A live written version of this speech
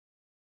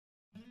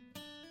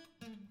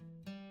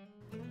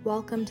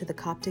Welcome to the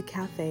Coptic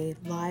Cafe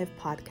live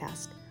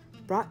podcast,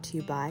 brought to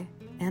you by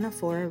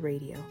Anaphora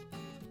Radio.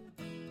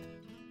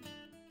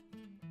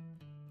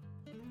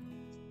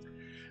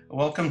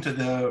 Welcome to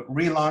the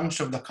relaunch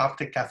of the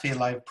Coptic Cafe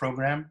live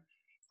program.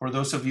 For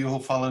those of you who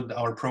followed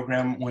our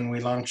program when we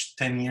launched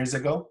 10 years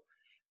ago,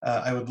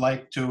 I would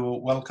like to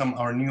welcome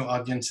our new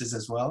audiences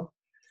as well.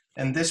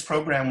 In this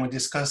program, we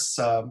discuss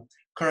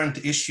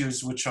current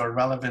issues which are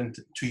relevant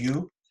to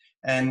you,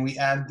 and we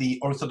add the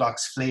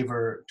Orthodox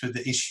flavor to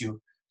the issue.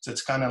 So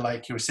it's kind of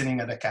like you're sitting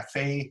at a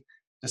cafe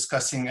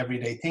discussing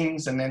everyday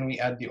things, and then we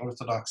add the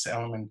Orthodox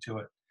element to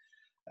it.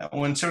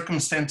 When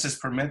circumstances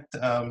permit,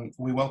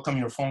 we welcome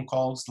your phone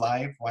calls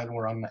live while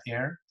we're on the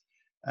air.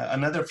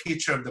 Another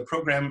feature of the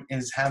program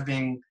is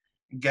having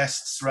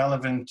guests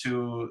relevant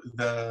to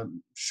the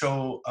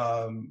show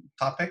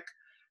topic.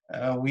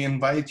 We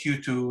invite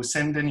you to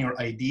send in your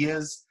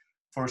ideas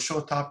for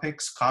show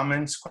topics,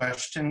 comments,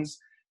 questions,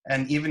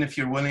 and even if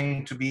you're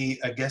willing to be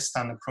a guest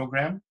on the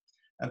program,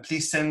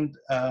 please send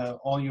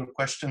all your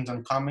questions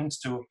and comments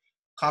to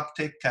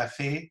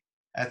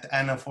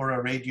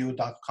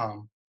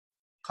copticcafe@anaphoraRadio.com.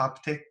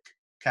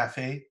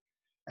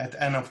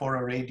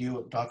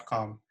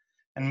 copticcafe@anaphoraRadio.com.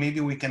 And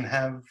maybe we can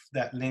have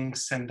that link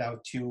sent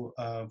out to you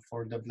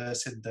for the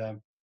blessed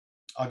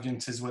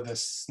audiences with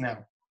us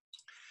now.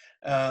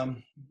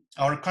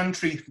 Our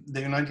country,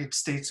 the United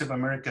States of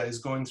America, is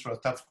going through a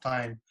tough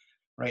time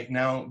right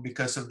now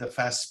because of the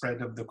fast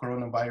spread of the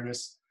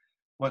coronavirus.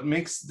 What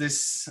makes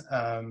this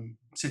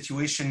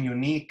situation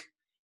unique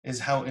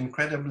is how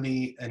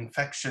incredibly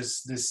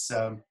infectious this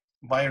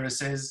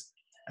virus is,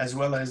 as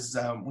well as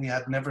we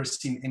had never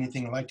seen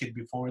anything like it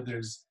before.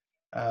 There's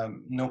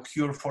no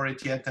cure for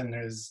it yet, and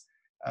there's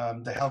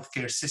the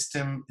healthcare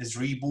system is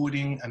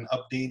rebooting and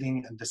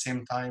updating at the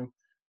same time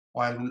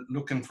while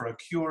looking for a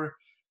cure.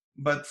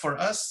 But for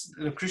us,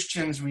 the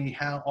Christians, we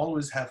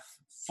always have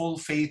full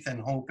faith and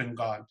hope in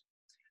God,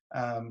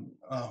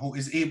 who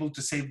is able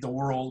to save the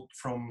world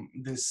from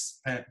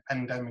this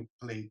pandemic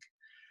plague.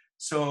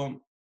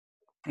 So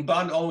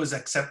God always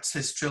accepts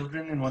his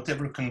children in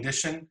whatever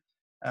condition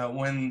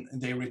when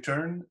they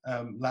return.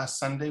 Last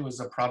Sunday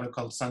was a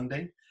prodigal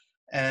Sunday,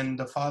 and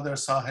the father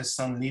saw his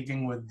son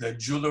leaving with the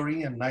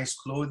jewelry and nice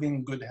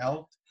clothing, good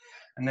health,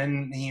 and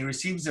then he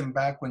receives him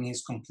back when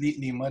he's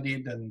completely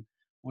muddied and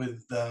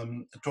with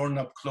torn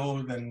up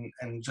clothes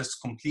and just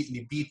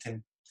completely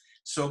beaten.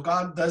 So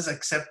God does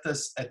accept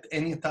us at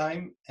any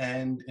time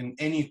and in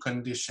any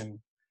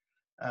condition.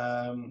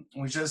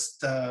 We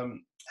just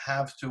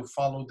have to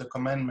follow the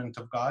commandment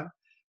of God.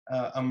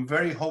 I'm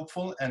very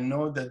hopeful and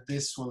know that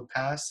this will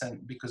pass,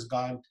 and because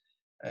God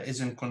is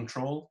in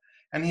control,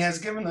 and he has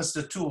given us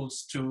the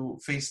tools to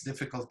face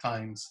difficult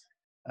times.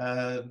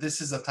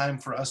 This is a time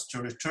for us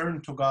to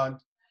return to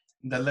God.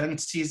 The Lent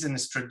season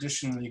is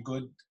traditionally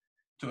good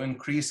to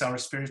increase our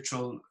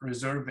spiritual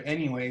reserve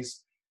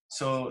anyways.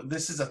 So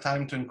this is a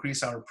time to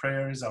increase our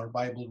prayers, our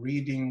Bible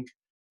reading,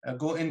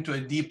 go into a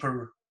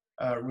deeper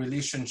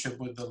relationship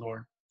with the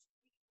Lord.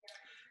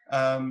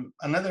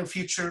 Another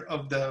feature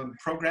of the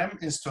program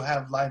is to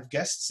have live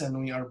guests, and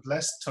we are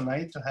blessed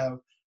tonight to have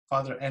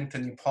Father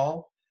Anthony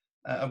Paul.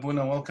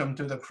 Abuna, welcome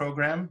to the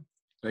program.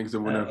 Thanks,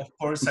 Abuna. Of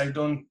course, I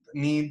don't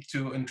need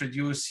to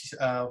introduce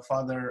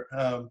Father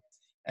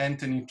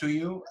Anthony to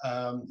you.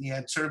 He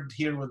had served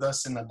here with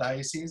us in the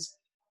Diocese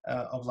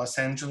of Los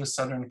Angeles,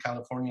 Southern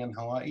California, and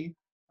Hawaii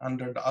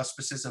under the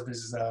auspices of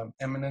His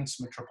Eminence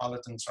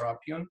Metropolitan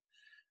Serapion.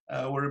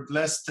 We're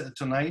blessed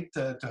tonight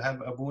to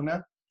have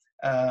Abuna.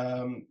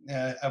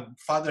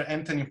 Father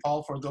Anthony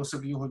Paul, for those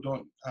of you who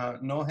don't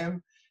know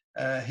him,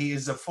 he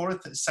is the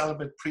fourth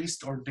celibate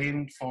priest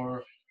ordained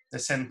for the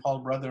St. Paul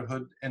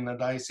Brotherhood in the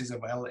Diocese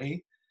of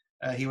LA.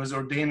 He was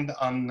ordained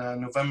on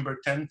November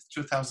 10th,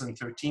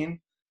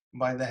 2013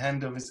 by the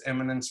hand of His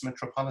Eminence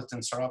Metropolitan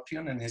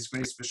Serapion and His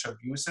Grace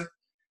Bishop Yusuf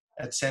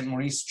at St.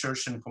 Maurice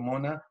Church in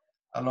Pomona,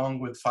 along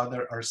with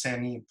Father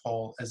Arseny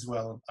Paul as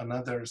well,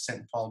 another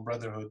St. Paul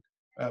Brotherhood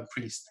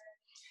priest.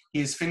 He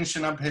is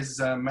finishing up his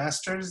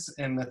master's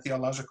in the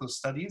theological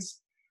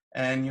studies,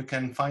 and you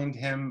can find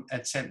him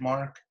at St.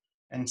 Mark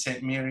and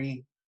St.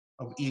 Mary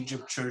of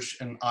Egypt Church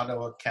in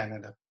Ottawa,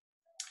 Canada.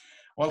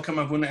 Welcome,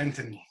 Abuna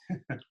Anthony.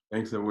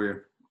 Thanks,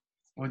 Abuna.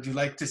 Would you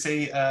like to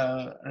say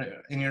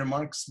in your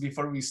remarks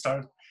before we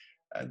start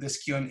this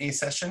Q&A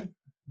session?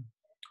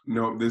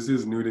 No, this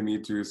is new to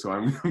me too, so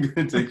I'm going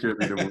to take care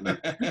of it,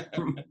 Abuna.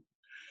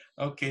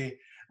 Okay.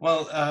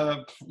 Well,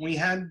 we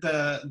had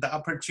the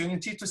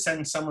opportunity to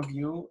send some of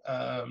you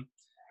a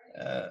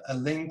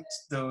link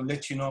to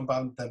let you know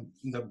about the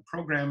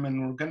program,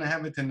 and we're going to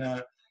have it in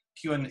a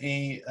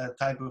Q&A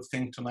type of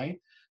thing tonight.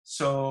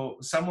 So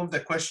some of the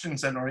questions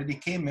that already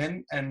came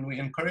in, and we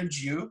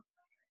encourage you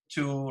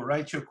to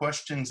write your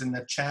questions in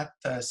the chat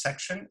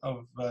section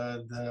of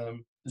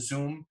the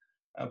Zoom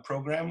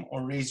program,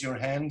 or raise your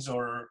hands,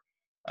 or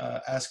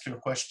ask your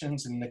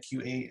questions in the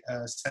QA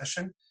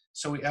session.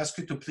 So we ask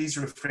you to please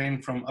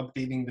refrain from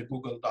updating the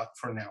Google Doc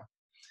for now.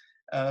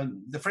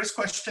 The first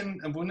question,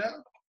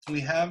 Abuna,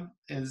 we have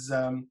is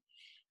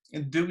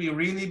do we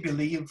really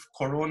believe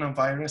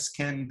coronavirus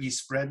can be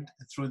spread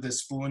through the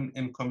spoon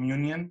in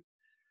communion?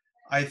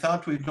 I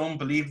thought we don't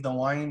believe the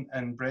wine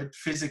and bread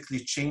physically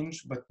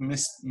change, but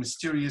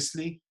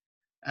mysteriously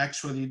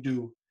actually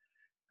do.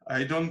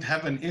 I don't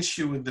have an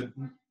issue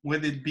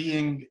with it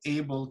being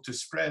able to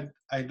spread.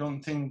 I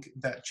don't think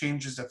that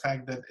changes the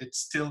fact that it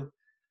still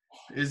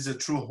is the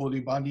true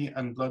holy body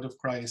and blood of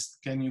Christ.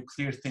 Can you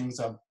clear things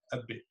up a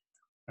bit?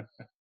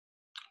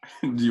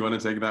 Do you want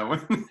to take that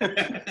one?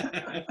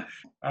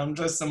 I'm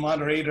just a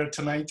moderator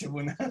tonight,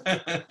 Yabuna.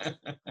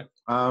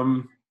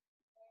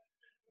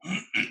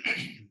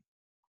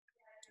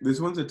 This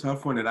one's a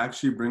tough one. It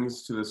actually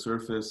brings to the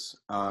surface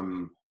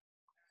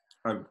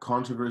a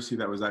controversy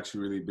that was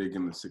actually really big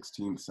in the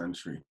 16th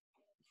century.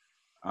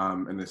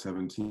 In the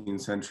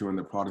 17th century, when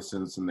the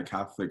Protestants and the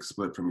Catholics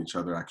split from each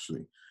other,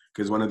 actually.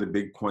 Because one of the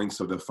big points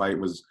of the fight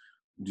was,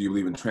 do you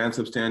believe in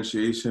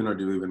transubstantiation or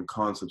do you believe in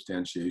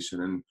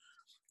consubstantiation? And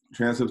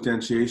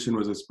transubstantiation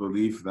was this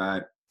belief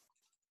that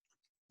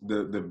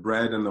the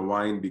bread and the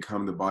wine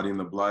become the body and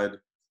the blood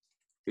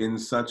in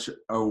such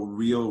a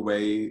real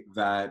way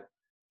that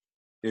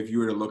if you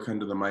were to look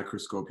under the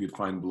microscope, you'd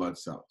find blood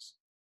cells.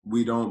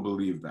 We don't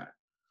believe that.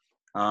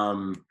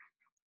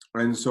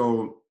 And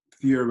so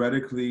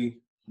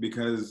theoretically,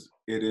 because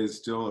it is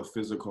still a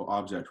physical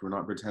object, we're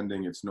not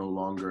pretending it's no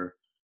longer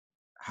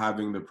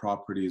having the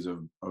properties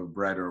of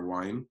bread or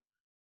wine.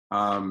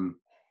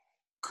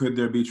 Could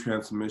there be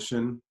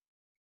transmission?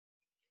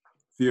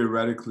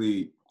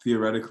 Theoretically,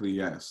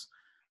 yes.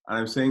 And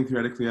I'm saying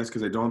theoretically yes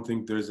because I don't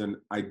think there's a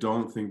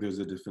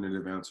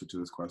definitive answer to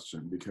this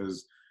question,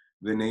 because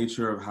the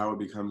nature of how it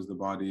becomes the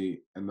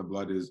body and the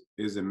blood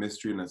is a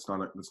mystery, and it's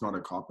not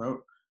a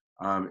cop-out.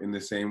 In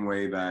the same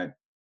way that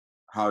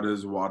how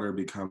does water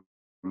become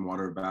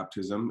water of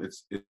baptism?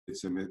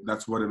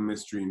 That's what a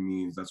mystery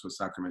means. That's what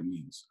sacrament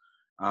means.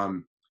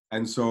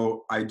 And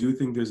so I do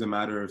think there's a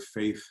matter of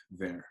faith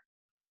there.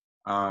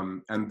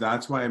 And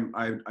that's why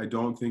I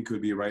don't think it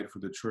would be right for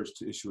the church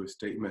to issue a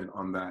statement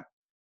on that,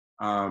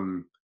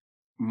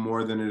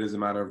 more than it is a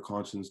matter of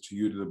conscience to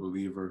you, to the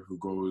believer who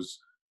goes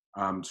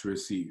to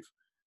receive.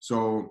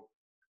 So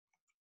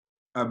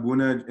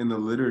Abuna in the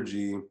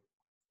liturgy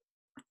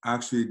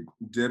actually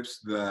dips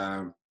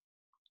the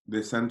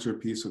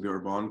centerpiece of the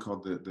Orban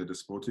called the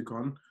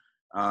Despoticon,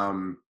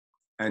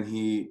 and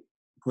he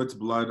puts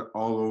blood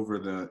all over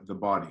the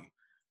body.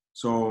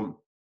 So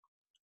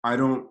I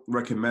don't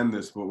recommend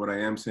this, but what I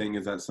am saying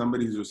is that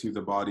somebody who's received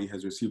the body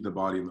has received the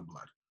body and the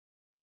blood.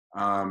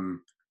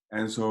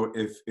 And so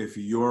if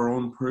your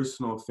own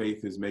personal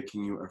faith is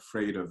making you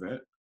afraid of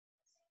it,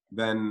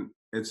 then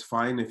it's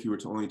fine if you were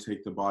to only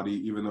take the body,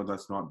 even though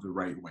that's not the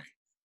right way.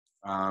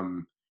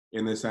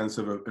 In the sense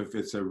of if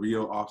it's a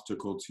real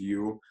obstacle to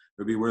you,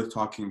 it'd be worth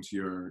talking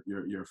to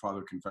your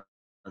father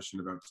confession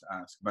about to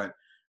ask. But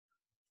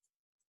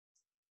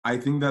I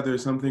think that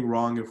there's something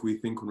wrong if we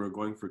think when we're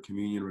going for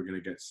communion we're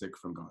going to get sick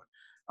from God.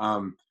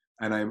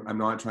 And I'm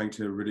not trying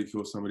to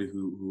ridicule somebody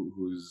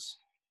who's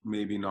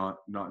maybe not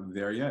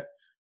there yet,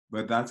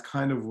 but that's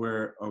kind of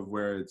where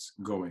it's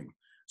going.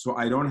 So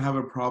I don't have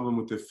a problem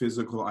with the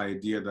physical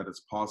idea that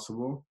it's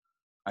possible.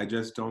 I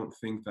just don't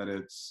think that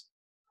it's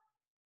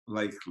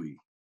likely.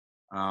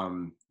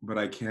 But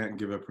I can't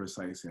give a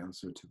precise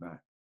answer to that.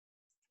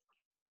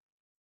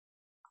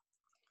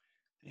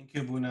 Thank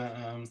you,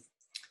 Buna.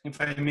 If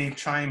I may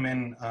chime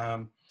in,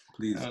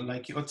 Please.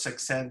 Like Yotzek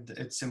said,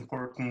 it's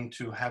important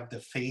to have the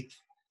faith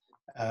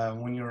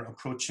when you're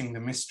approaching the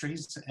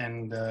mysteries,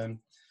 and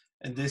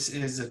this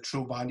is a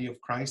true body of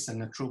Christ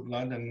and a true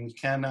blood, and we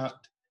cannot,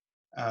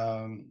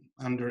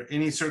 under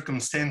any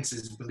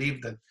circumstances,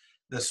 believe that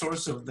the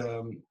source of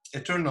the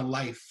eternal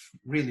life,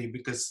 really,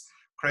 because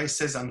Christ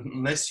says,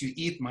 unless you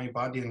eat my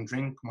body and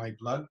drink my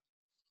blood,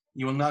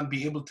 you will not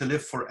be able to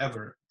live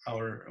forever.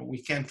 Or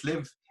we can't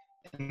live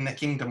in the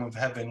kingdom of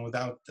heaven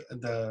without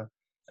the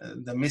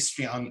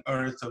mystery on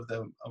earth of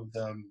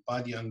the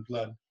body and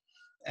blood.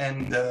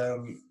 And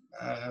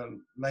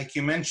like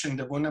you mentioned,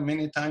 Abuna,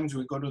 many times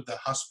we go to the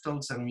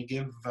hospitals and we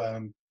give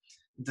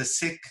the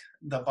sick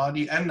the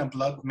body and the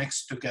blood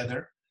mixed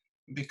together,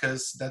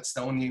 because that's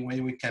the only way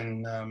we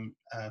can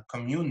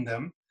commune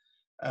them.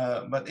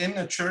 But in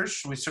the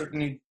church, we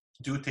certainly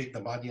do take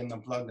the body and the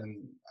blood.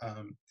 And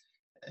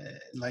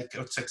like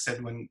Yotzek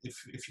said,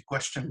 if you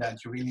question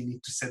that, you really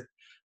need to sit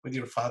with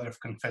your father of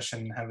confession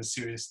and have a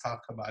serious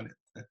talk about it.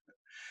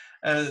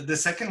 The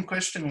second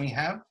question we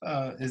have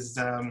is,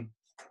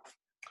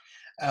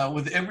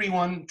 with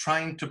everyone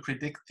trying to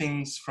predict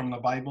things from the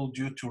Bible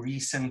due to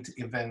recent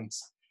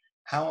events,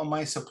 how am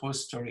I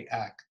supposed to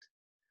react?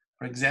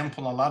 For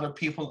example, a lot of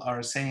people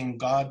are saying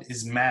God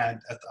is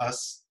mad at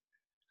us,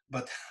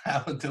 but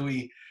how do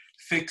we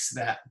fix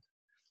that?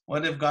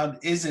 What if God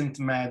isn't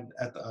mad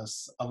at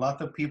us? A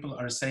lot of people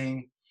are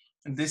saying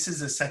this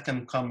is a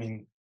second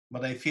coming,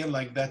 but I feel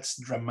like that's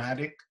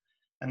dramatic,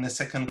 and the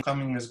second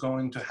coming is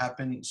going to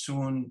happen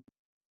soon,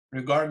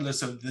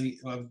 regardless of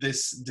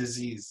this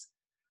disease.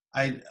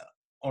 But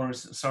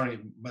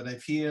I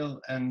feel,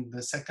 and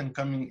the second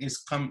coming is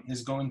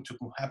going to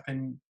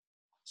happen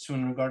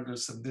soon,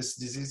 regardless of this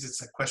disease.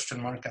 It's a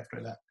question mark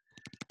after that.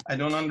 I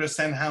don't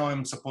understand how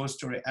I'm supposed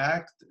to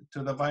react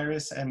to the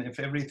virus, and if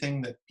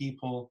everything that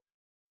people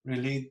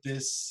relate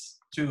this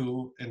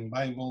to in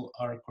Bible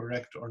are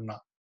correct or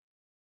not.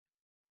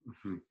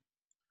 Mm-hmm.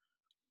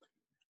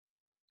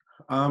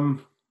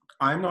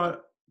 I'm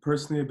not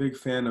personally a big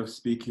fan of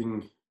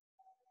speaking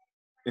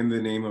in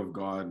the name of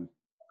God.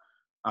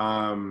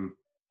 And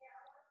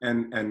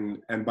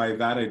by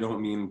that I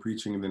don't mean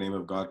preaching in the name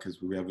of God,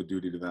 because we have a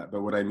duty to that.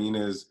 But what I mean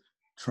is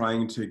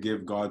trying to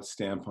give God's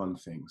stamp on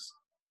things.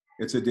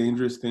 It's a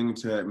dangerous thing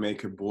to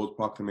make a bold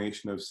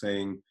proclamation of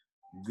saying,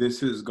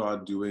 this is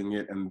God doing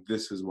it and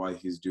this is why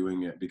he's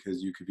doing it,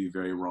 because you could be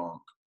very wrong.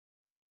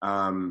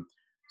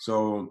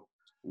 So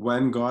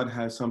when God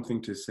has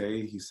something to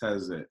say, he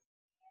says it.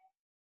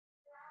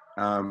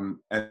 And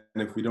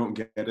if we don't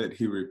get it,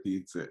 he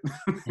repeats it.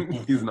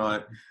 He's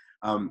not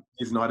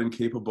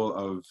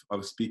incapable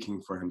of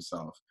speaking for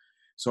himself.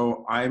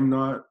 So I'm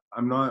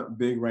not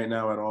big right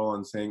now at all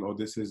on saying, oh,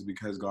 this is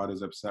because God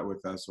is upset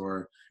with us,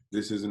 or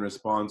this is in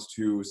response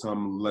to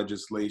some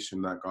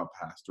legislation that got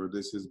passed, or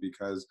this is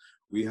because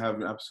we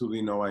have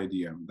absolutely no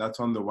idea. That's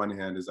on the one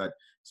hand, is that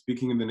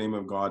speaking in the name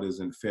of God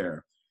isn't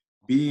fair.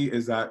 B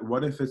is that,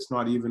 what if it's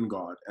not even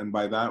God? And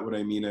by that, what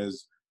I mean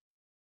is,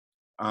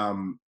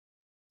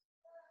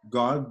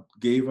 God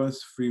gave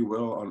us free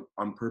will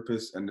on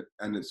purpose, and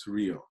it's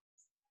real.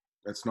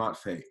 It's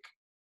not fake.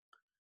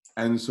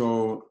 And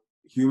so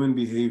human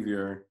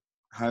behavior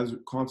has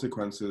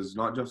consequences,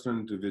 not just on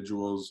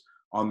individuals,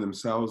 on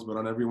themselves, but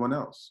on everyone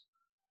else.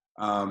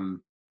 And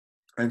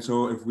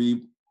so if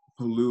we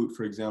pollute,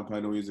 for example,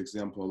 I know we use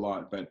example a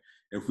lot, but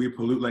if we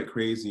pollute like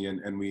crazy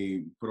and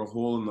we put a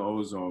hole in the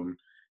ozone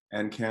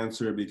and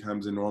cancer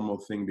becomes a normal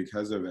thing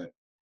because of it,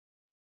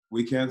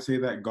 we can't say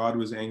that God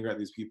was angry at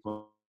these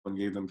people and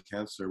gave them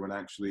cancer when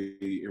actually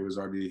it was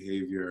our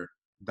behavior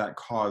that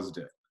caused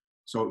it.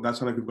 So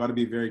that's when we've got to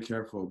be very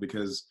careful,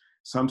 because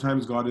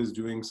sometimes God is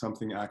doing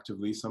something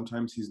actively,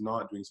 sometimes he's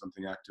not doing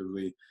something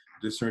actively.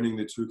 Discerning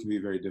the two can be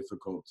very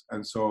difficult.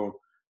 And so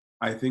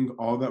I think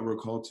all that we're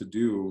called to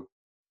do,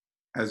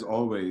 as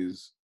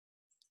always,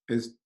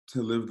 is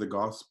to live the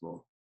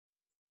gospel.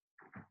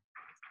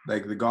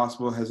 Like, the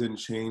gospel hasn't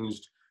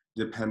changed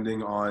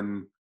depending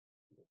on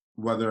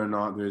whether or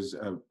not there's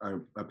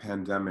a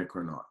pandemic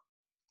or not,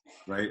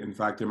 right? In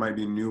fact, there might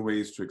be new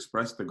ways to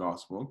express the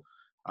gospel,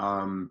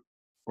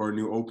 or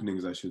new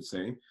openings, I should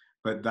say,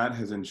 but that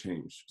hasn't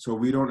changed. So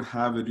we don't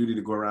have a duty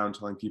to go around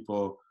telling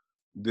people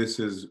this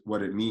is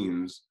what it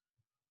means.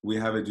 We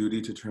have a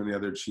duty to turn the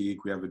other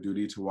cheek. We have a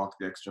duty to walk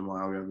the extra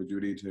mile. We have a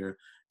duty to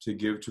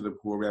give to the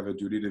poor. We have a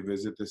duty to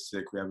visit the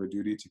sick. We have a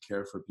duty to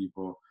care for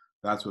people.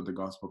 That's what the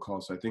gospel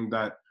calls. So I think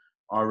that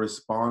our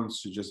response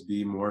should just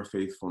be more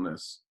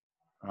faithfulness,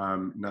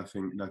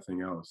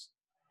 nothing else.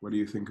 What do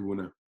you think,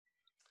 Abuna?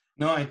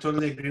 No, I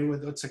totally agree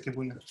with Otsak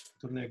Abuna.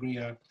 Totally agree.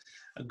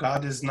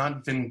 God is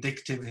not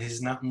vindictive.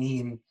 He's not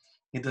mean.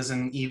 He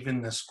doesn't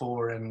even the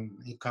score, and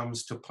he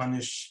comes to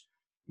punish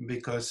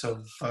because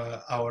of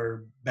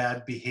our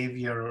bad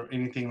behavior or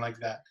anything like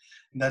that.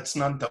 That's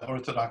not the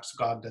Orthodox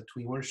God that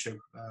we worship.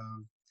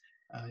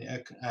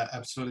 I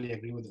absolutely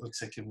agree with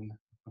Otsak Abuna.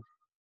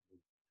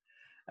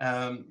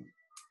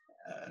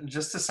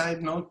 Just a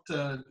side note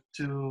to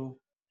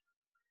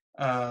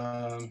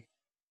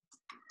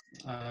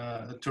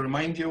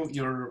remind you,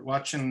 you're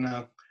watching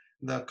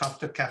the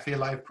Coptic Cafe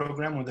Live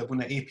program with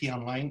Abuna AP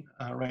online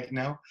right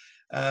now.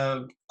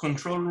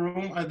 Control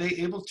room, are they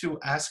able to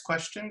ask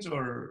questions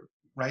or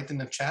write in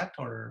the chat,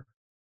 or?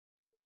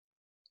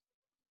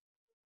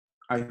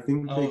 I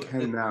think they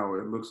can now.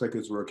 It looks like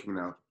it's working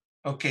now.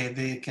 Okay,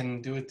 they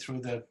can do it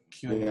through the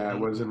Q&A. Yeah, it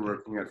wasn't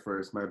working at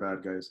first. My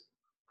bad, guys.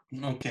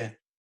 Okay,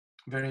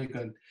 very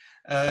good.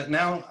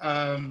 Now,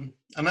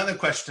 another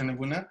question,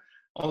 Abuna,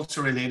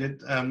 also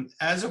related.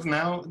 As of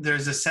now,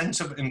 there's a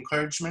sense of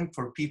encouragement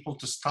for people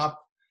to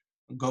stop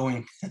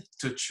going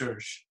to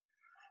church.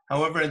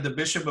 However, the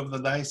bishop of the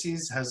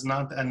diocese has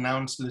not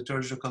announced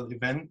liturgical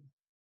events,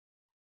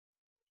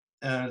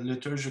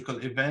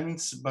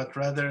 but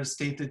rather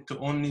stated to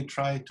only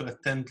try to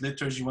attend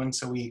liturgy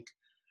once a week.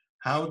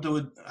 How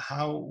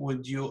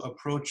would you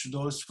approach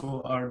those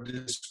who are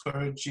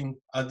discouraging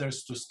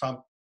others to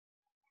stop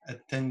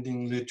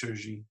attending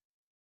liturgy?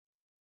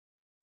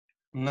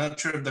 I'm not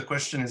sure if the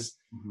question is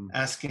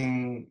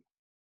asking,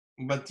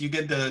 but you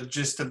get the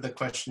gist of the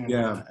question.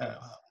 Yeah.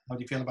 How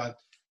do you feel about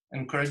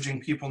encouraging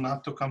people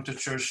not to come to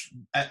church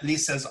at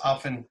least as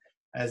often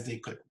as they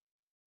could?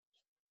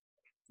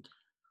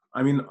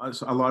 I mean,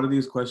 a lot of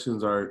these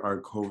questions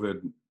are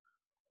COVID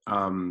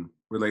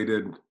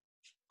related,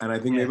 and I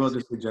think maybe I'll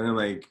just say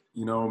generally, like,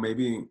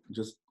 maybe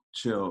just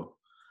chill.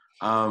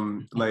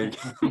 Like,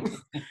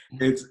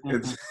 it's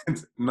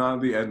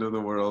not the end of the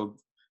world,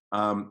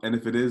 and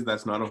if it is,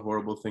 that's not a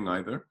horrible thing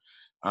either.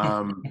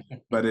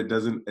 But it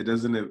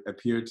doesn't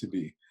appear to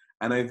be.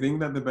 And I think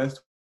that the best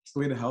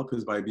way to help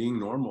is by being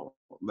normal.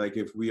 Like,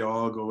 if we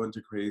all go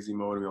into crazy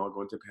mode and we all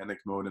go into panic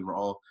mode and we're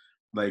all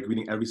like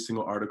reading every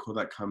single article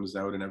that comes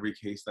out and every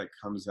case that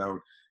comes out,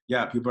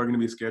 yeah, people are going to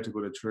be scared to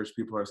go to church.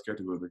 People are scared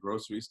to go to the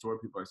grocery store.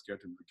 People are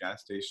scared to go to the gas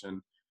station.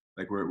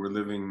 Like we're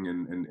living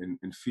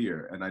in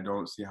fear, and I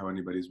don't see how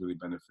anybody's really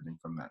benefiting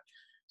from that.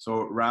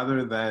 So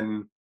rather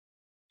than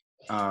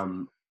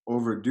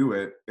overdo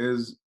it,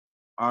 is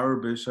our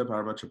bishop,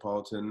 our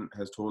metropolitan,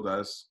 has told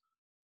us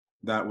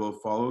that we'll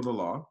follow the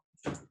law,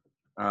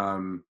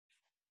 and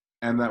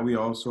that we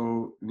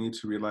also need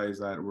to realize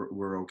that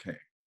we're okay,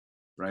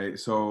 right?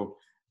 So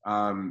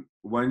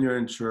when you're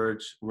in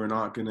church, we're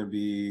not going to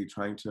be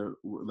trying to,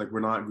 like, we're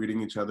not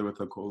greeting each other with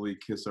a holy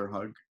kiss or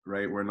hug,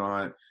 right? We're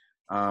not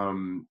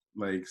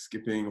like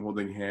skipping,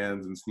 holding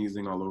hands and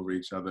sneezing all over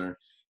each other.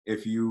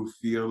 If you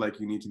feel like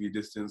you need to be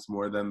distanced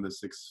more than the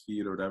 6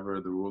 feet or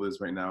whatever the rule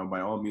is right now, by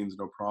all means,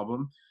 no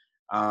problem.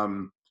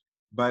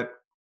 But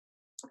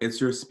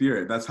it's your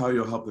spirit. That's how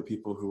you'll help the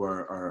people who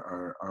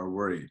are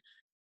worried.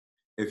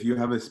 If you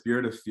have a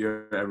spirit of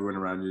fear, everyone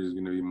around you is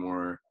going to be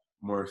more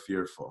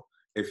fearful.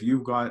 If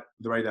you've got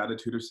the right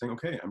attitude of saying,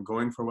 okay, I'm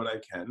going for what I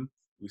can,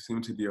 we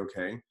seem to be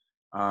okay,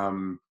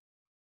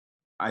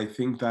 I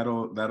think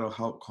that'll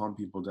help calm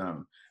people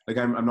down. Like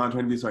I'm not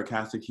trying to be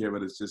sarcastic here,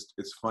 but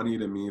it's funny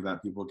to me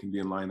that people can be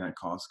in line at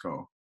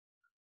Costco,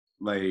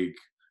 like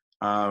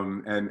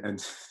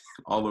and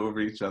all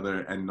over each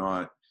other and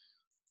not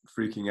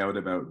freaking out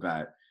about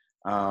that,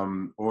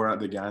 or at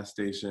the gas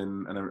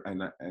station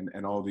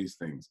and all these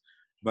things.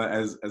 But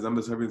as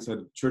Ambassador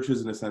said, church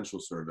is an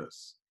essential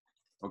service.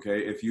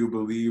 Okay, if you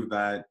believe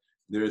that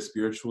there is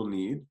spiritual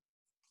need,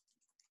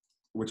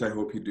 which I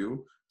hope you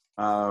do,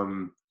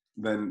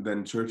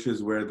 then church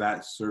is where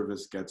that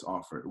service gets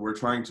offered. We're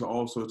trying to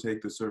also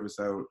take the service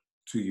out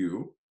to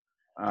you,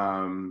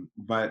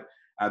 but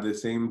at the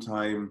same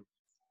time,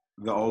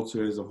 the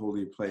altar is a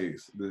holy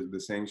place. The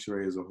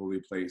sanctuary is a holy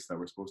place that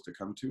we're supposed to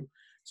come to.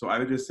 So I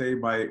would just say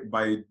by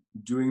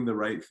doing the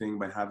right thing,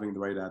 by having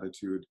the right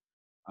attitude,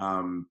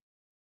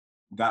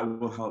 that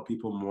will help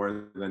people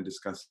more than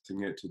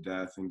discussing it to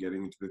death and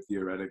getting into the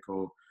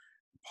theoretical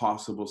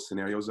possible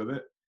scenarios of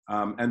it.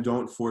 And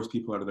don't force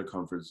people out of their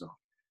comfort zone.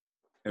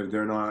 If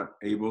they're not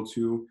able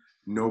to,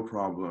 no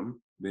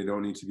problem. They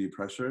don't need to be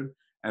pressured.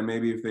 And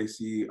maybe if they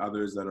see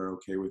others that are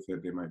okay with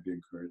it, they might be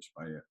encouraged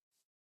by it.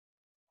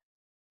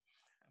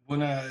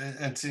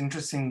 Buna, it's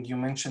interesting you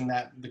mentioned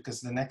that,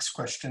 because the next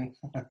question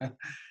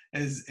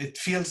is, it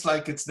feels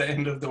like it's the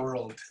end of the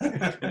world.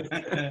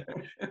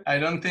 I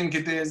don't think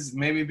it is,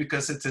 maybe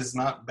because it is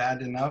not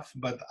bad enough,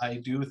 but I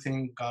do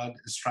think God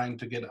is trying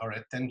to get our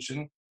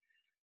attention.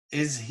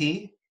 Is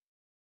he?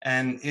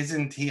 And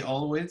isn't he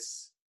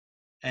always?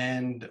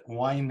 And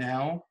why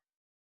now?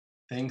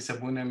 Thanks,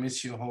 Abuna.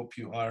 Miss you. Hope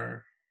you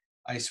are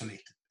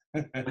isolated.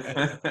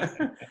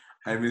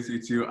 I miss you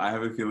too. I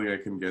have a feeling I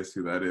can guess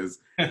who that is.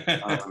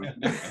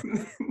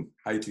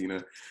 Hi,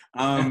 Tina.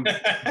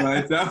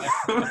 But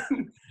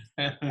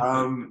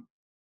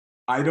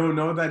I don't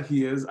know that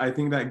he is. I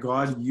think that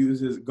God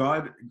uses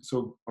God.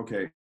 So,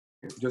 okay,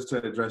 just to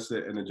address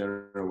it in a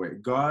general way,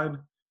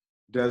 God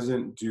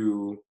doesn't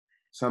do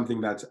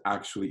something that's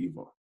actually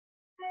evil.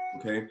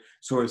 Okay,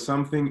 so if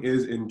something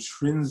is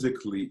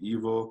intrinsically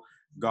evil,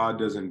 God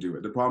doesn't do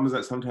it. The problem is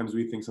that sometimes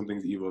we think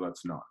something's evil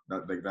that's not.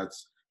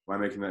 That's why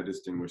I'm making that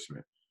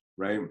distinguishment,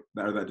 right?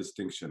 That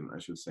distinction, I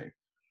should say.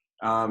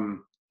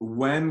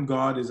 When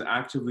God is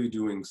actively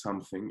doing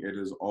something, it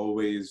is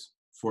always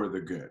for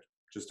the good,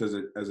 just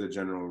as a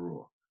general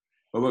rule.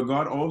 But what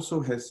God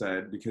also has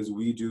said, because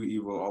we do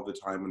evil all the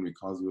time when we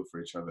cause evil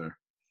for each other,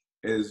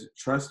 is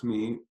trust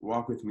me,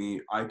 walk with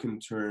me, I can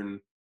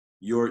turn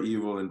your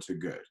evil into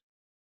good.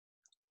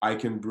 I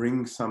can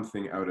bring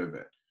something out of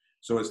it.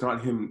 So it's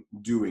not him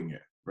doing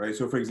it, right?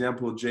 So for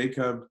example,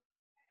 Jacob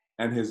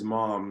and his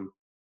mom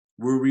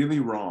were really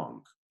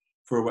wrong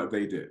for what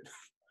they did,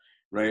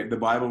 right? The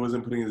Bible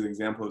wasn't putting as an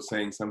example of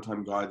saying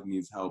sometimes God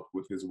needs help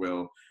with his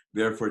will.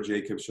 Therefore,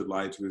 Jacob should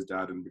lie to his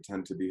dad and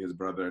pretend to be his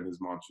brother, and his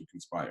mom should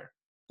conspire.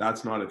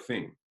 That's not a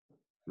thing,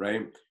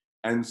 right?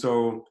 And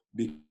so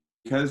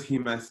because he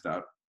messed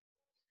up,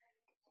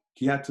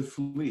 he had to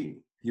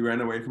flee. He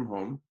ran away from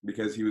home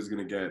because he was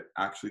going to get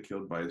actually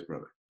killed by his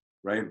brother,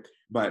 right?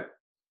 But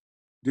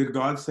did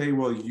God say,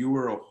 well, you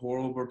were a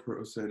horrible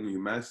person, you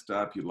messed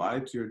up, you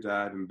lied to your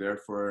dad, and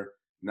therefore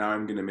now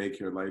I'm going to make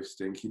your life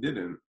stink? He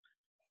didn't,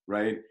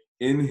 right?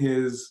 In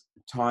his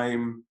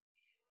time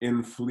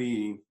in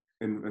flight,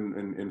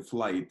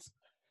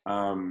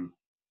 found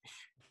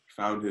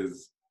the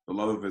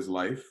love of his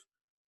life,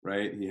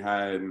 right? He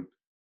had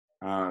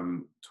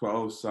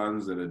 12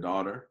 sons and a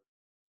daughter,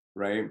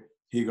 right?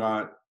 He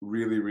got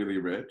really, really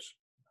rich.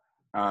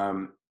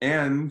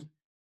 And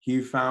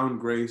he found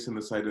grace in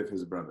the sight of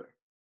his brother,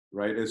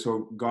 right? And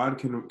so God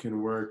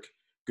can work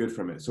good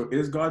from it. So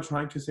is God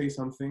trying to say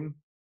something?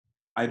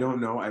 I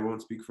don't know. I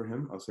won't speak for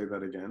him. I'll say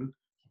that again.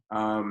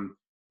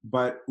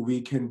 But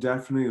we can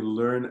definitely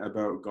learn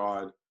about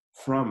God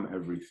from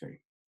everything.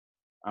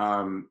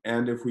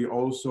 And if we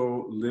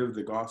also live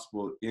the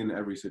gospel in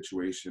every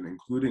situation,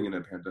 including in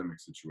a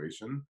pandemic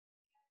situation,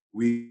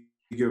 we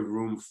give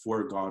room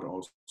for God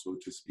also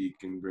to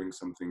speak and bring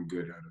something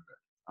good out of it.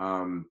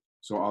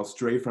 So I'll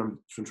stray from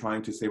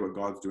trying to say what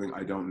God's doing.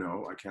 I don't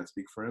know. I can't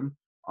speak for him.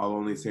 I'll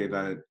only say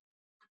that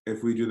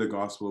if we do the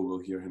gospel, we'll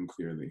hear him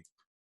clearly.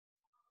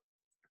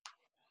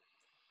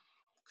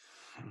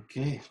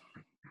 Okay.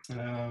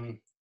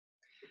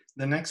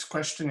 The next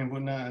question,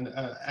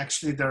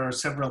 actually, there are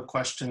several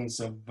questions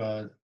of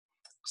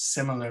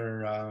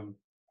similar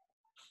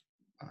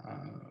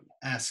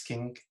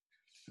asking.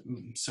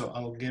 So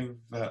I'll give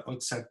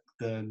Utsak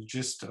the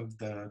gist of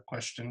the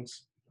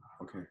questions.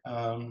 Okay.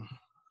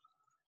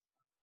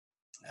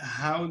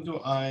 How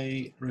do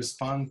I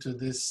respond to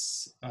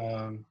this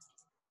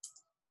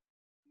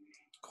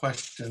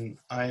question?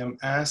 I am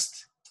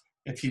asked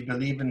if you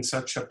believe in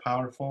such a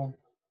powerful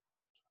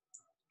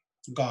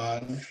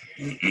God,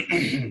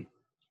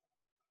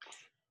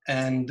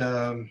 and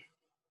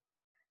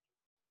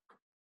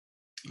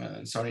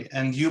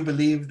and you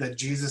believe that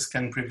Jesus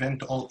can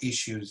prevent all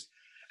issues.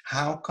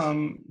 How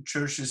come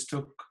churches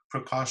took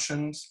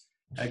precautions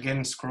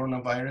against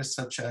coronavirus,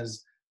 such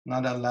as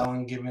not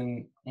allowing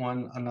giving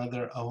one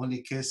another a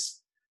holy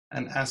kiss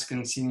and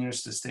asking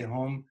seniors to stay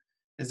home?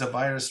 Is the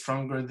virus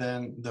stronger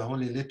than the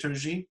Holy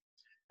Liturgy?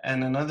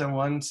 And another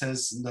one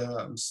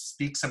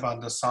speaks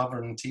about the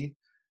sovereignty.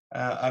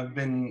 I've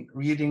been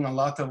reading a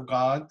lot of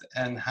God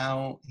and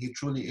how he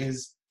truly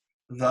is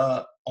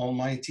the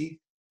Almighty.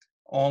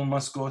 All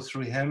must go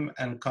through him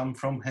and come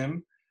from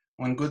him.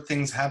 When good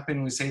things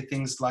happen, we say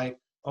things like,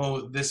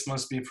 oh, this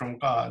must be from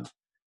God.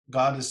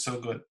 God is so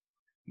good.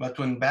 But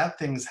when bad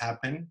things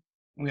happen,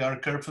 we are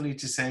carefully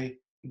to say,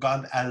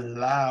 God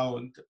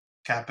allowed,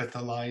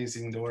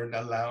 capitalizing the word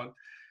allowed,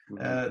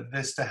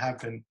 this to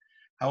happen.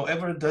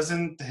 However,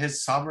 doesn't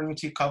his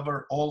sovereignty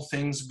cover all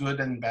things good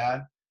and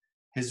bad?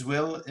 His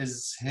will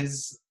is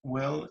his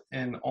will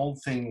in all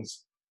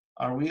things.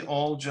 Are we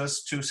all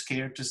just too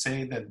scared to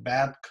say that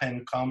bad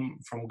can come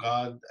from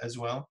God as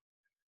well?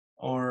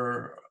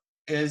 Or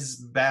is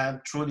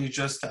bad truly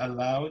just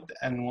allowed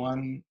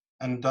and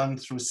done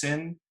through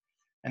sin,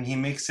 and he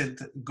makes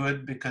it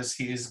good because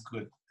he is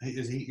good?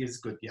 He is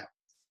good, yeah.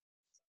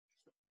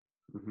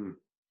 Mm-hmm.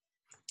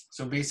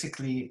 So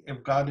basically,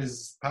 if God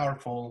is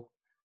powerful,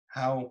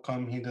 how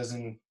come he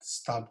doesn't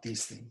stop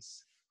these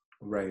things?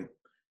 Right.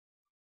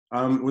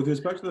 With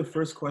respect to the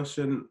first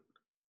question,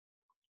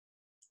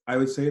 I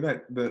would say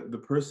that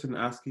the person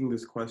asking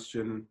this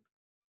question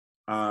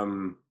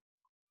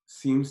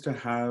seems to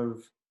have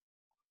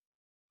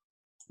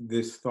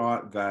this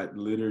thought that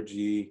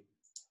liturgy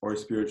or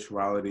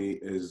spirituality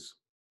is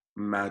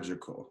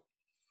magical,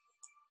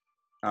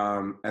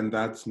 and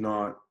that's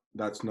not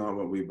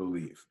what we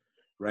believe,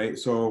 right?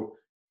 So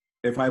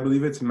if I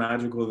believe it's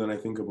magical, then I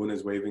think Abuna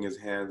is waving his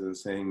hands and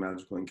saying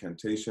magical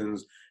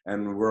incantations,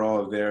 and we're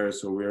all there,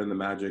 so we're in the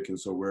magic, and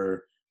so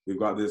we've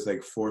got this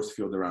like force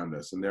field around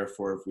us, and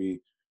therefore if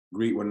we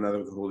greet one another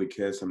with a holy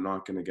kiss, I'm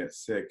not going to get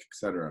sick,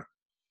 etc.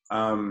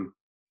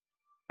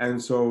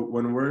 And so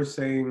when we're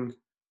saying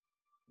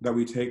that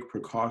we take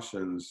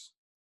precautions,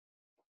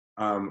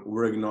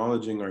 we're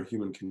acknowledging our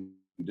human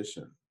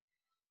condition,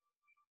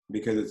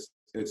 because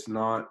it's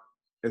not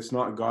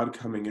God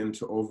coming in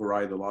to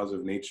override the laws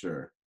of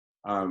nature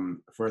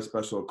for a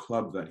special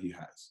club that he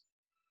has,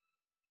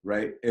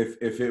 right?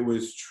 If it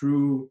was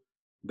true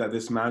that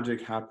this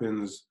magic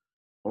happens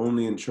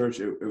only in church,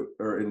 it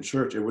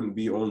wouldn't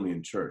be only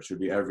in church, it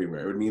would be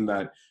everywhere. It would mean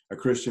that a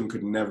Christian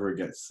could never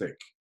get sick,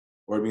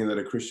 or it would mean that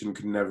a Christian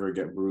could never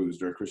get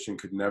bruised, or a Christian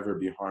could never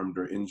be harmed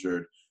or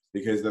injured,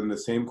 because then the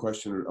same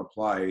question would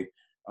apply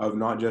of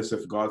not just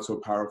if God's so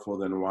powerful,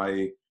 then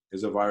why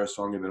is a virus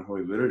stronger than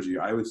Holy Liturgy?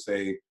 I would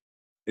say,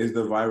 is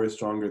the virus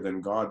stronger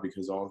than God,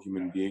 because all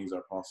human beings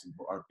are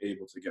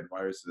able to get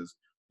viruses,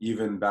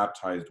 even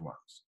baptized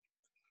ones.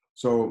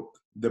 So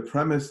the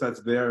premise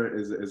that's there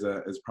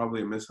is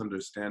probably a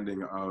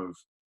misunderstanding of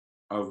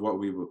what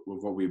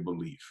we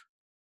believe.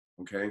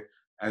 Okay,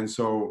 and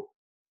so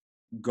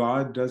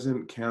God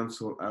doesn't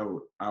cancel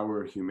out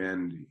our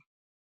humanity.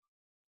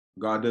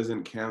 God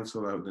doesn't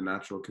cancel out the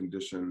natural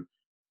condition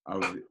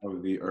of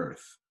the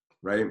earth,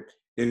 right?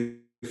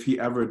 If he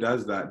ever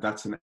does that,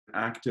 that's an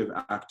active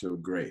act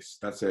of grace.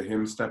 That's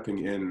him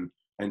stepping in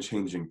and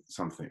changing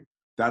something.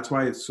 That's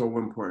why it's so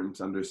important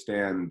to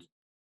understand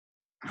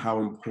how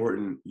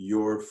important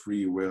your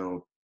free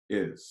will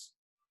is.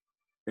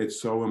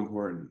 It's so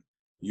important.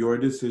 Your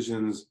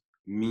decisions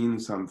mean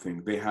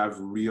something. They have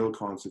real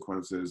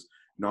consequences,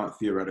 not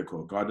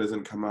theoretical. God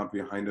doesn't come up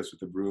behind us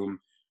with a broom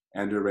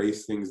and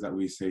erase things that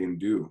we say and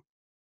do,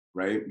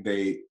 right?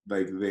 They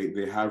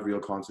have real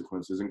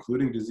consequences,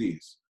 including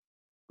disease,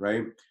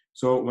 right?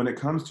 So when it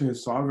comes to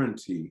his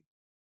sovereignty,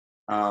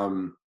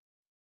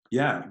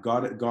 yeah,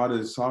 God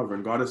is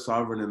sovereign. God is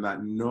sovereign in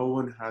that no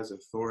one has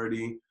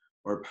authority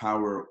or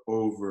power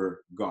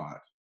over God.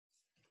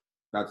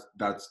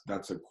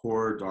 That's a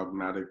core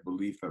dogmatic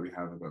belief that we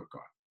have about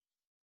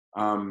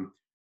God.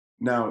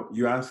 Now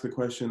you ask the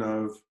question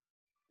of,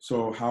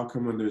 so how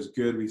come when there's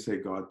good we say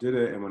God did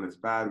it, and when it's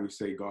bad we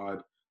say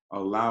God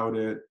allowed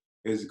it?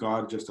 Is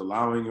God just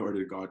allowing it, or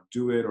did God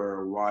do it,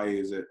 or why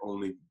is it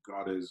only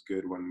God is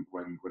good when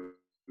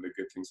the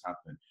good things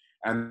happen?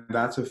 And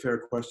that's a fair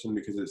question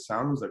because it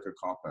sounds like a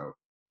cop-out.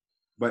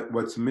 But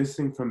what's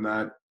missing from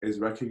that is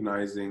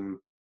recognizing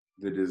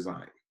the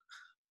design.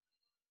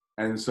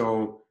 And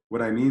so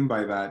what I mean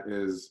by that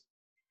is,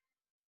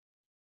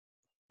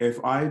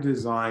 if I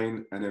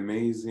design an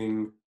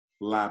amazing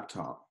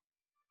laptop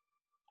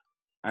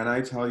and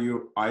I tell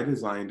you I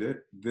designed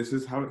it, this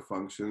is how it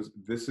functions,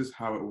 this is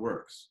how it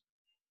works.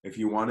 If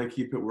you want to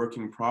keep it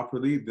working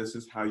properly, this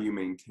is how you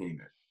maintain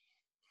it.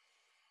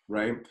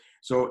 Right?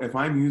 So if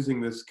I'm using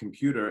this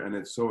computer and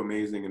it's so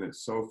amazing and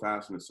it's so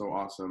fast and it's so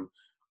awesome,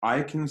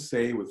 I can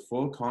say with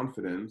full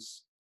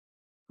confidence,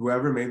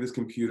 whoever made this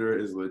computer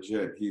is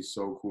legit. He's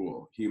so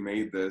cool. He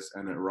made this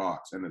and it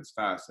rocks and it's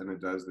fast and it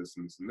does this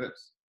and this and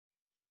this.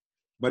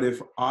 But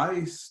if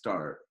I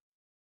start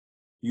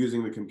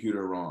using the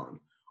computer wrong,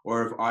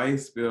 or if I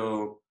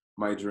spill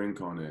my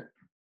drink on it,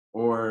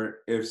 or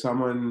if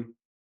someone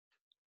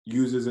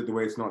uses it the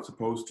way it's not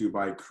supposed to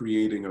by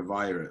creating a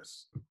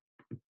virus,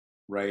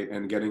 right,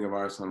 and getting a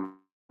virus on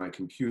my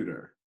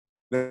computer,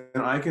 then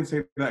I can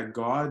say that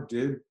God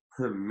did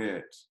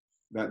permit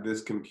that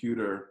this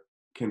computer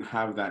can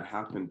have that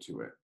happen to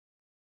it.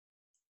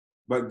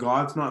 But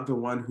God's not the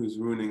one who's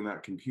ruining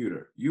that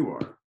computer. You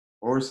are,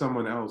 or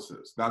someone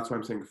else's. That's why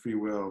I'm saying free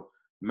will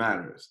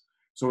matters.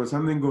 So when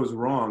something goes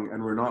wrong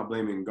and we're not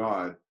blaming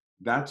God,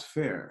 that's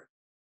fair.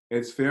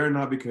 It's fair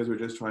not because we're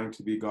just trying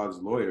to be God's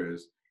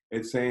lawyers.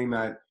 It's saying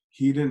that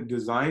he didn't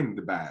design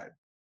the bad.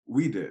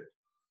 We did.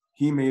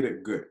 He made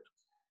it good.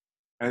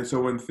 And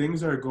so when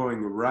things are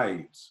going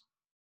right,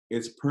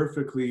 it's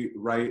perfectly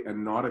right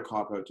and not a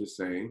cop-out to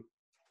say,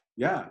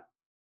 yeah,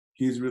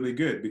 he's really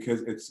good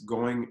because it's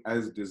going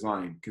as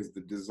designed, because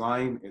the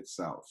design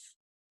itself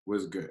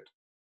was good.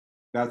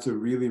 That's a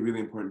really, really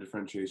important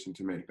differentiation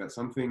to make. That's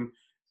something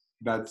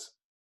that's,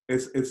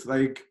 it's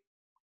like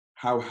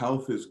how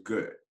health is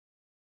good,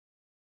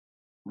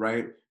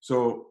 right?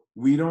 So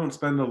we don't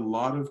spend a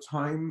lot of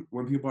time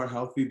when people are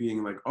healthy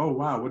being like, oh,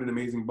 wow, what an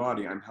amazing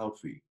body, I'm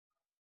healthy,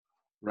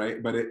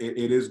 right? But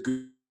it is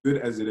good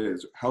as it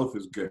is. Health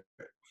is good.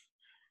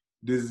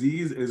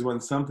 Disease is when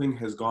something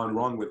has gone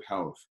wrong with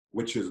health,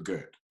 which is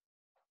good,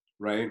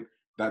 right?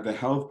 That the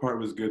health part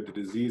was good, the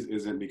disease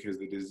isn't, because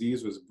the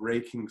disease was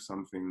breaking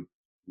something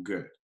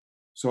good.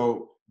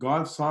 So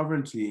God's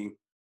sovereignty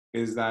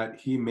is that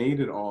he made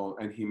it all,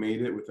 and he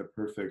made it with a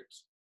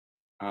perfect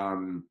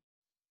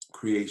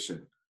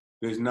creation.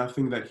 There's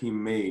nothing that he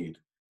made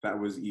that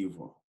was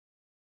evil.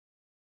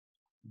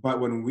 But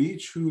when we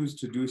choose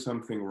to do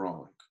something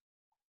wrong,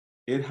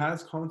 it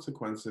has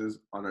consequences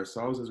on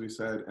ourselves, as we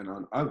said, and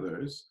on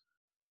others.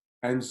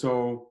 And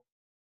so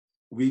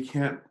we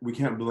can't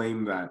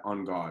blame that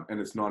on God, and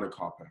it's not a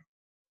cop-out,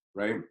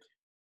 right?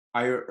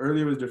 I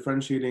earlier was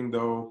differentiating,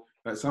 though,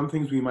 that some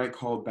things we might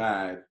call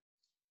bad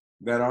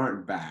that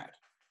aren't bad,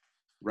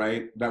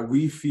 right? That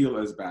we feel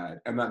as bad,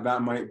 and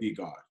that might be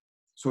God.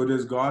 So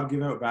does God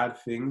give out bad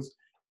things?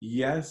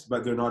 Yes,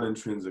 but they're not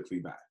intrinsically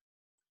bad.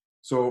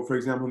 So, for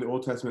example, in the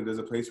Old Testament, there's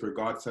a place where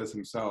God says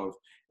himself,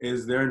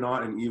 is there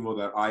not an evil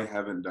that I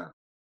haven't done?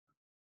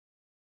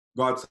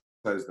 God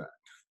says that,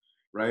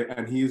 right?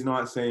 And he's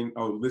not saying,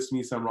 oh, list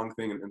me some wrong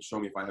thing and show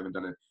me if I haven't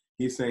done it.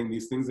 He's saying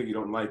these things that you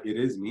don't like, it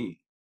is me,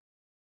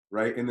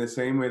 right? In the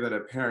same way that a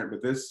parent,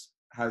 but this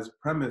has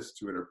premise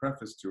to it or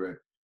preface to it,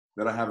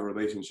 that I have a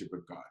relationship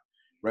with God,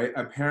 right?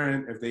 A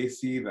parent, if they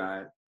see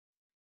that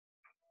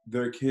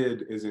their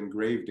kid is in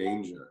grave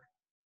danger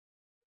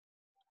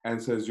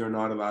and says, you're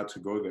not allowed to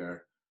go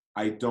there,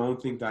 I don't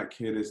think that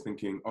kid is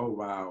thinking, oh,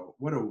 wow,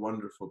 what a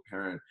wonderful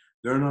parent.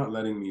 They're not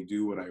letting me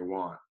do what I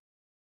want.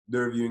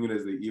 They're viewing it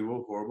as the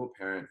evil, horrible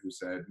parent who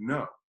said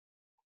no,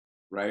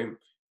 right?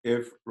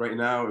 If right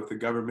now, if the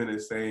government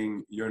is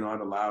saying you're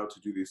not allowed to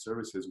do these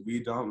services,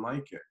 we don't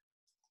like it.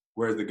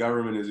 Whereas the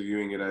government is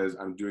viewing it as,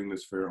 I'm doing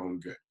this for your own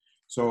good.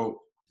 So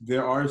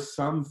there are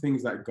some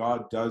things that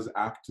God does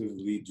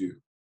actively do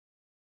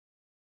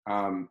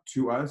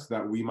to us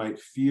that we might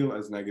feel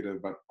as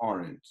negative but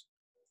aren't.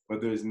 But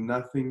there's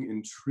nothing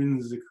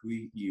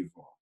intrinsically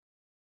evil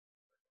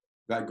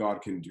that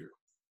God can do,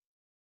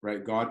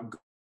 right? God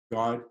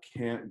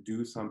can't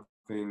do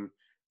something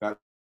that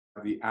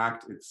the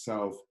act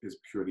itself is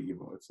purely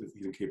evil.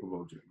 He's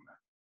incapable of doing that.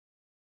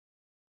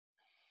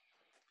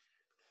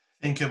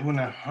 Thank you,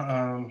 Abuna.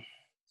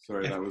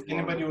 Sorry, if that was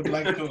anybody long. would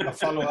like to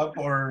follow up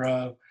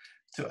or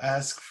to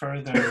ask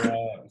further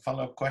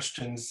follow-up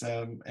questions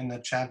in the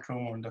chat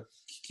room, or the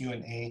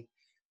Q&A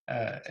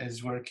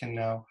is working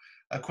now.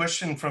 A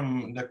question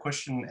from the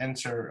question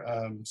answer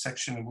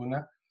section,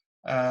 Abuna.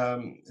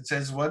 It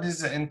says, what is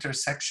the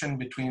intersection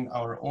between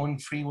our own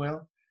free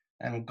will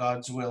and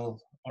God's will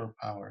or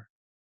power?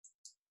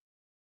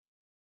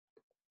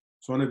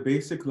 So on a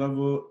basic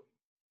level,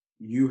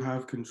 you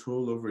have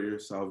control over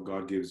yourself.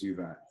 God gives you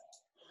that.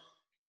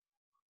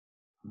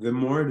 The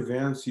more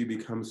advanced you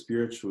become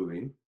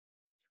spiritually,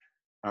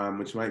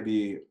 which might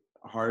be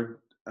hard,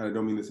 I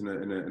don't mean this in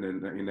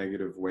a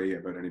negative way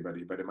about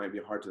anybody, but it might be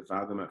hard to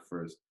fathom at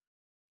first.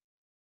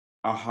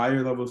 A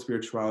higher level of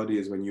spirituality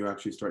is when you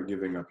actually start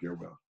giving up your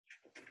will.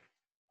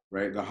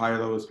 right? The higher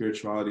level of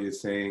spirituality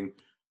is saying,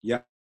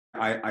 yeah,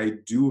 I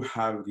do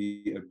have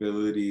the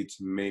ability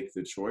to make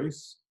the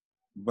choice,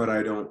 but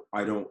I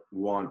don't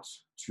want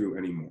to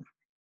anymore.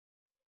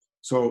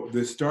 So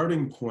the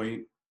starting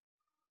point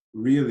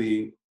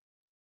really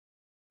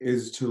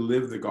is to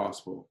live the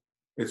gospel.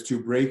 It's to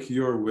break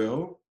your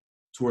will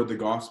toward the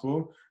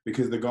gospel,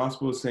 because the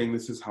gospel is saying,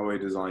 this is how I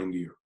designed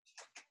you.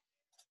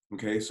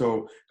 Okay,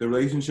 so the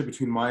relationship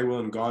between my will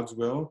and God's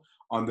will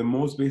on the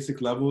most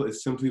basic level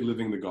is simply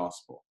living the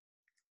gospel.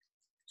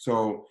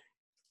 So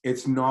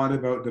it's not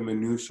about the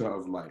minutia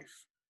of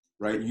life,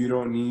 right? You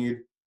don't need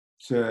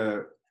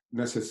to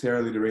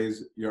necessarily to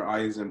raise your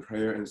eyes in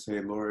prayer and say,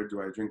 Lord,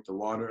 do I drink the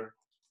water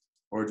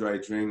or do I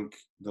drink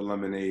the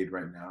lemonade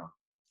right now?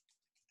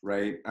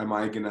 Right? Am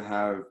I going to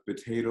have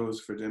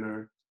potatoes for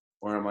dinner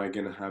or am I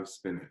going to have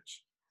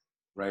spinach?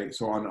 Right?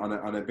 So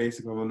on a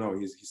basic level, no,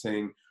 he's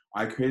saying,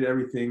 I created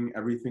everything.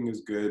 Everything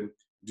is good.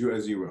 Do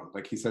as you will.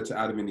 Like he said to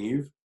Adam and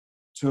Eve,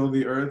 till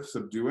the earth,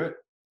 subdue it.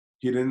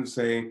 He didn't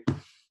say,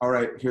 all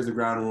right, here's the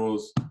ground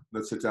rules.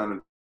 Let's sit down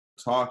and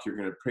talk. You're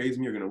going to praise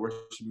me. You're going to worship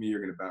me.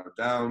 You're going to bow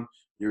down.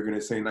 You're going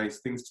to say nice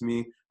things to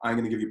me. I'm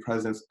going to give you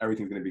presents.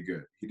 Everything's going to be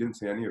good. He didn't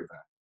say any of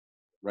that,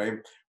 right?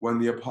 When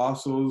the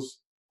apostles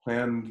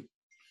planned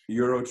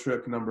Euro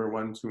trip number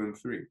 1, 2, and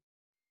 3,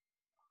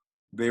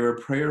 they were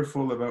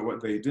prayerful about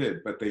what they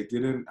did, but they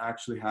didn't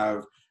actually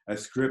have a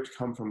script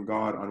come from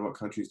God on what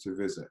countries to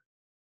visit.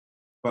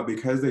 But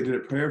because they did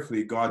it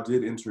prayerfully, God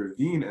did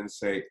intervene and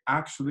say,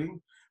 actually,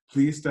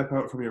 please step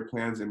out from your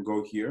plans and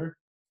go here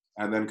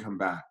and then come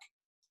back,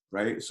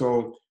 right?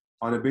 So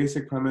on a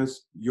basic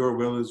premise, your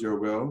will is your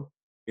will.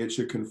 It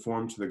should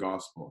conform to the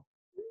gospel.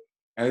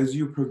 As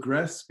you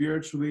progress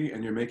spiritually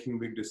and you're making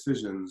big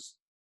decisions,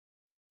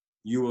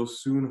 you will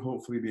soon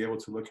hopefully be able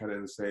to look at it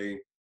and say,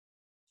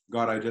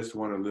 God, I just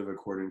want to live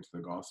according to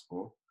the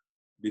gospel.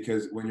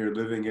 Because when you're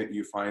living it,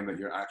 you find that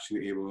you're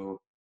actually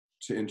able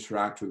to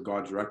interact with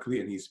God directly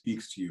and he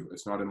speaks to you.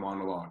 It's not a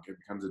monologue, it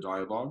becomes a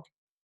dialogue.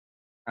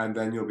 And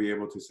then you'll be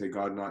able to say,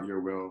 God, not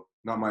your will,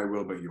 not my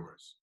will, but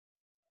yours.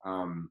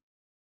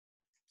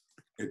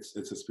 It's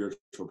a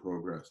spiritual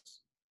progress.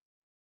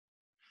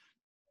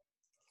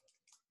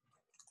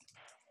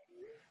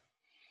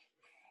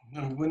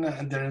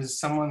 There is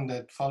someone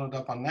that followed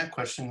up on that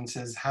question and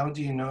says, how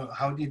do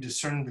you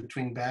discern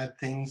between bad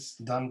things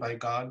done by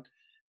God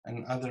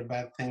and other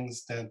bad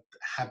things that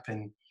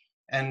happen?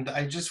 And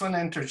I just want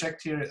to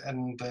interject here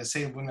and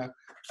say,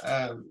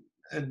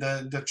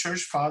 the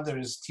church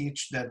fathers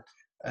teach that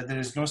there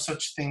is no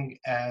such thing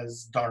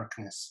as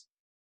darkness.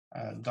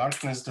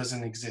 Darkness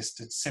doesn't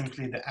exist. It's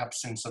simply the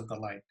absence of the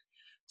light.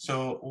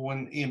 So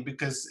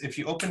because if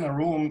you open a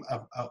room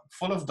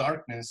full of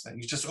darkness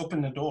and you just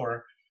open the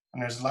door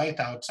and there's light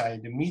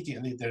outside,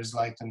 immediately there's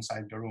light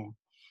inside the room.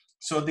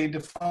 So they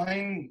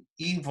define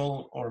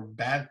evil or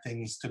bad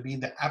things to be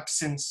the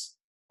absence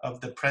of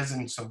the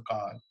presence of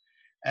God.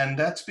 And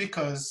that's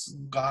because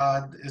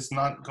God is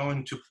not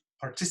going to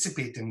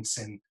participate in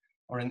sin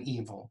or in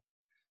evil.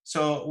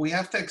 So we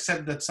have to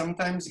accept that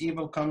sometimes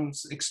evil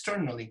comes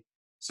externally.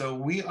 So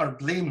we are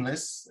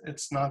blameless.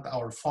 It's not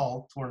our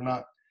fault.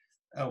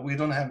 We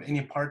don't have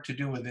any part to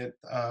do with it.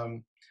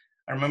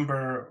 I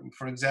remember,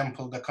 for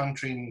example, the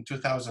country in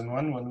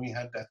 2001 when we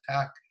had the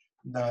attack,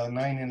 the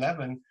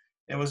 9/11,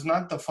 it was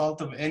not the fault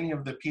of any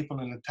of the people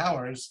in the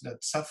towers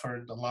that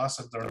suffered the loss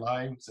of their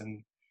lives,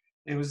 and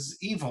it was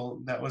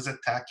evil that was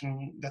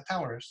attacking the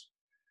towers.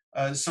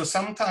 So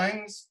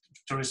sometimes,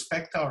 to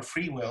respect our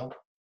free will,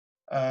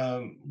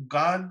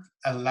 God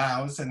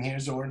allows, and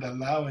here's the word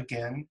allow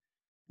again,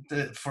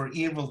 for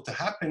evil to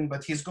happen,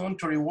 but he's going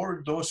to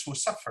reward those who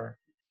suffer.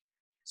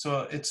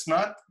 So it's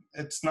not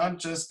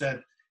just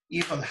that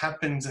evil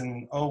happens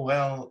and oh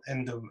well,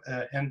 end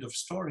of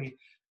story.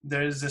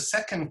 There is a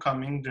second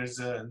coming. There's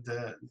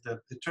the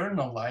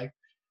eternal life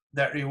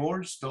that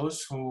rewards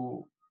those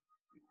who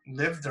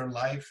live their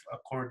life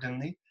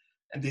accordingly,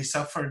 and they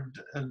suffered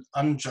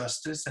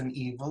injustice and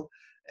evil.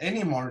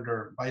 Any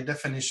martyr, by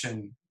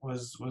definition,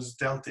 was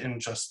dealt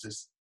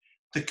injustice.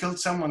 To kill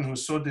someone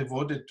who's so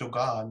devoted to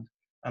God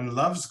and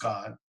loves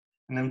God,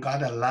 and then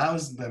God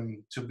allows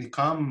them to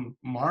become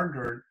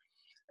martyred.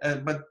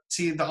 But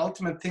see, the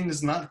ultimate thing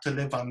is not to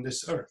live on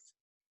this earth.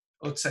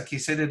 Otsak, he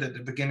said it at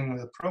the beginning of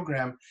the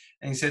program,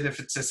 and he said if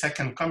it's a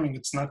second coming,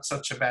 it's not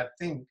such a bad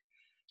thing.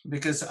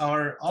 Because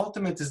our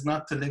ultimate is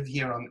not to live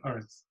here on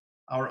earth.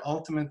 Our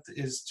ultimate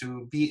is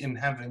to be in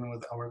heaven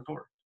with our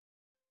Lord.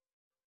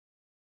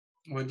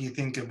 What do you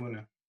think,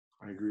 Abuna?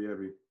 I agree,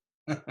 Abby.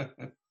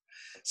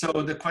 So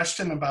the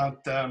question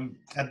about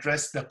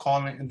address the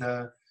calling,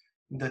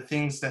 the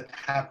things that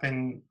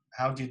happen,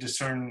 how do you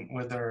discern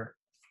whether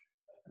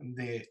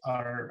they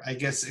are, I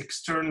guess,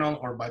 external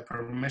or by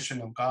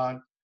permission of God?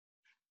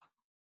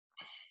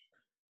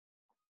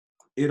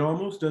 It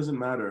almost doesn't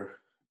matter.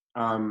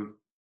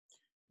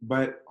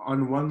 But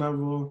on one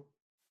level,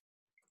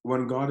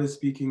 when God is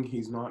speaking,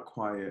 he's not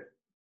quiet.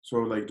 So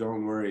like,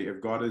 don't worry.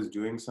 If God is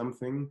doing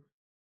something,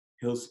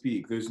 he'll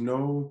speak. There's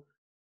no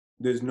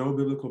there's no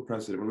biblical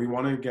precedent. When we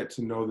want to get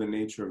to know the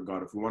nature of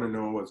God, if we want to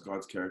know what's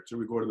God's character,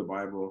 we go to the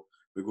Bible,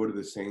 we go to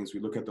the saints, we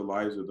look at the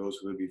lives of those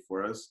who lived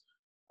before us,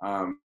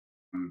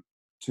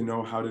 to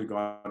know how did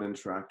God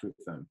interact with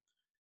them.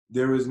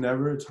 There was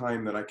never a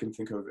time that I can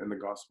think of in the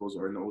Gospels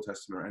or in the Old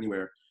Testament or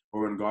anywhere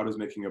where when God was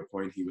making a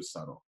point, he was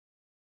subtle.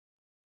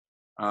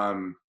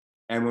 And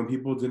when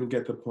people didn't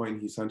get the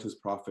point, he sent his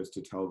prophets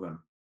to tell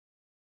them,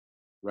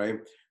 right?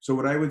 So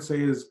what I would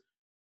say is,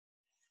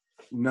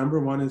 number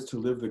one is to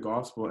live the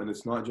gospel, and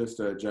it's not just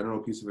a general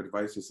piece of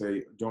advice to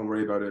say, don't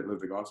worry about it, live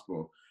the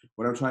gospel.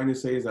 What I'm trying to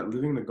say is that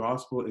living the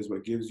gospel is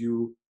what gives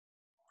you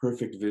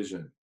perfect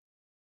vision.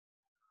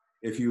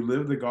 If you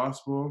live the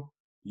gospel,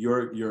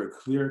 you're a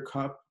clear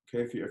cup,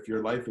 okay? If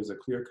your life is a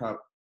clear cup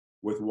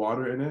with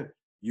water in it,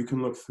 you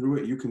can look through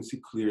it, you can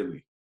see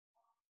clearly.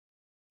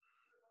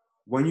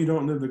 When you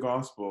don't live the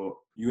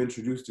gospel, you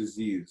introduce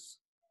disease,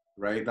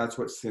 right? That's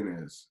what sin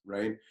is,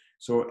 right?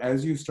 So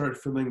as you start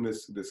filling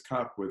this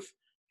cup with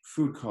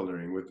food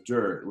coloring, with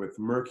dirt, with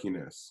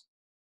murkiness,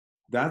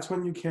 that's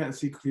when you can't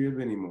see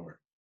clearly anymore.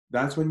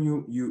 That's when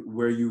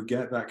where you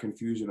get that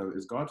confusion of,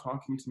 is God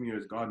talking to me or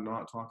is God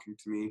not talking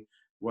to me?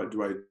 What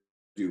do I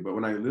do? But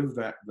when I live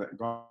that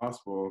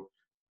gospel,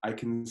 I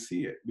can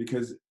see it.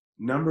 Because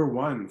number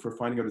one for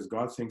finding out, is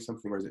God saying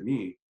something or is it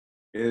me,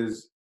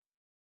 is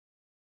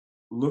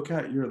look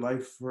at your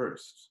life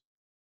first.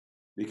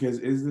 Because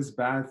is this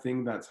bad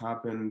thing that's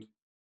happened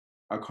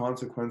a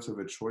consequence of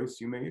a choice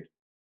you made?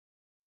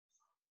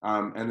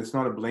 And it's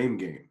not a blame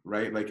game,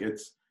 right? Like,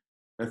 it's,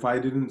 if I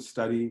didn't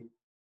study,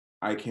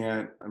 I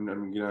can't, I'm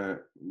gonna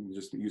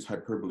just use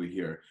hyperbole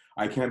here.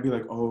 I can't be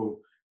like, oh,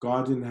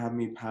 God didn't have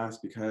me pass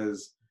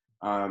because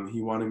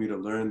he wanted me to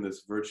learn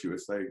this virtue.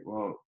 It's like,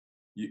 well,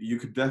 you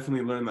could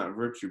definitely learn that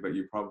virtue, but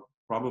you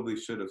probably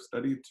should have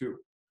studied too,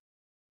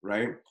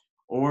 right?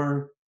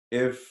 Or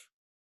if,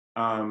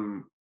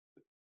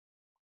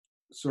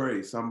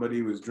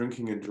 somebody was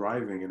drinking and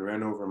driving and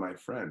ran over my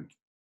friend.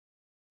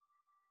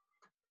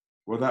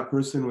 Well, that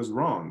person was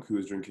wrong who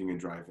was drinking and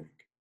driving,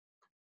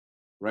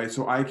 right?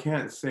 So I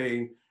can't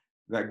say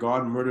that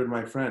God murdered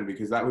my friend,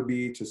 because that would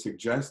be to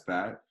suggest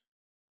that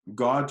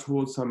God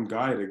told some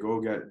guy to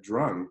go get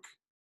drunk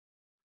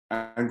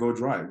and go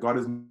drive. God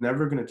is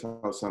never going to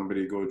tell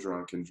somebody go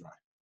drunk and drive,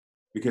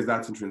 because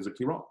that's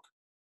intrinsically wrong,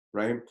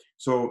 right?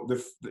 So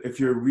if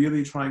you're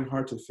really trying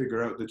hard to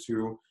figure out the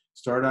two,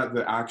 start at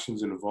the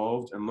actions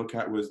involved and look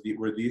at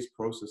were these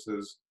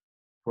processes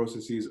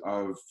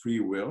of free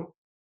will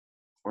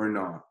or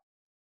not,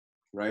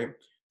 right?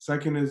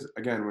 Second is,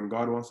 again, when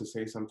God wants to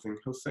say something,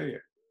 he'll say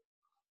it,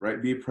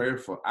 right? Be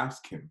prayerful.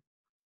 Ask him,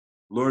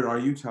 Lord, are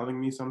you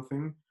telling me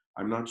something?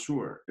 I'm not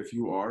sure. If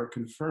you are,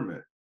 confirm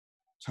it.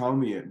 Tell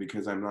me it,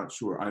 because I'm not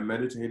sure. I'm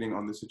meditating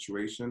on the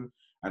situation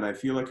and I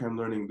feel like I'm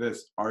learning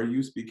this. Are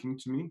you speaking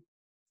to me?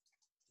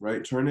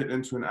 Right? Turn it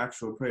into an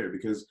actual prayer,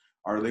 because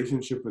our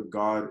relationship with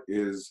God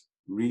is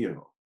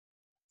real.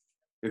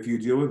 If you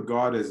deal with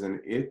God as an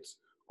it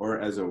or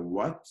as a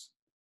what,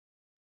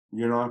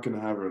 you're not going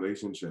to have a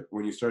relationship.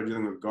 When you start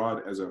dealing with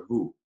God as a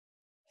who,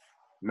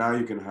 now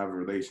you can have a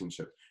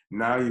relationship.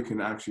 Now you can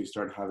actually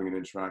start having an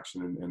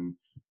interaction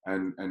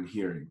and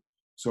hearing.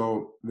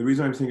 So the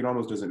reason I'm saying it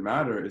almost doesn't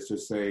matter is to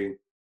say,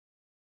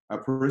 a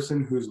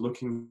person who's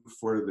looking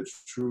for the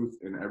truth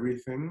in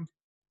everything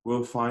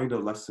will find a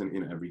lesson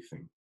in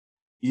everything.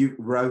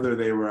 Whether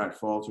they were at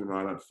fault or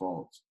not at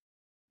fault,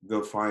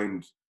 they'll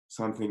find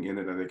something in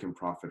it that they can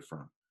profit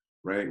from,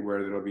 right?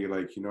 Where they'll be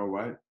like, you know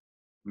what?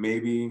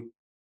 Maybe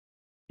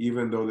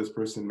even though this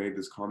person made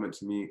this comment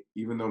to me,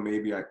 even though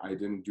maybe I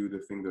didn't do the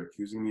thing they're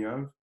accusing me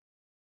of,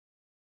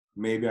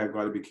 maybe I've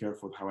got to be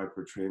careful with how I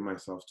portray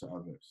myself to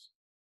others.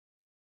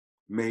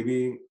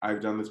 Maybe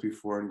I've done this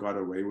before and got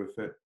away with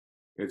it.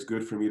 It's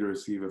good for me to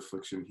receive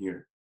affliction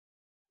here,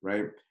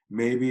 right?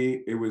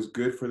 Maybe it was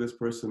good for this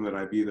person that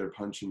I be their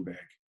punching bag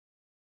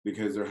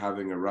because they're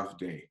having a rough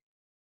day.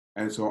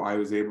 And so I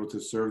was able to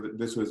serve.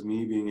 This was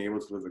me being able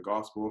to live the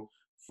gospel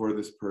for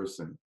this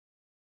person,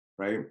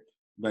 right?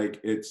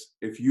 Like, it's,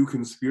 if you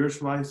can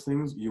spiritualize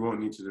things, you won't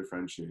need to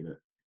differentiate it.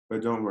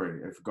 But don't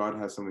worry, if God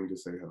has something to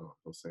say, he'll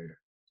say it.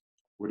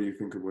 What do you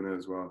think of Abuna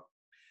as well?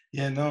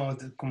 Yeah, no,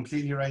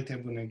 completely right. I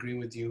would agree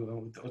with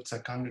you. It's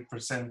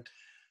 100%.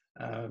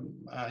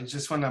 I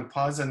just want to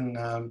pause and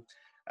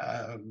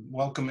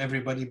welcome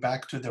everybody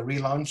back to the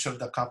relaunch of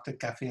the Coptic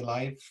Cafe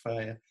Live.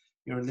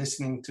 You're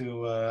listening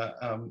to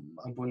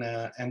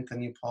Abuna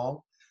Anthony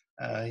Paul.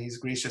 He's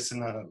gracious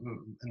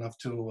enough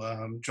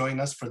to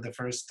join us for the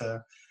first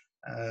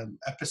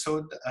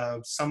episode.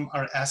 Some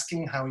are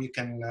asking how you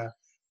can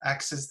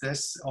access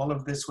this. All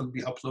of this will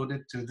be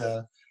uploaded to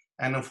the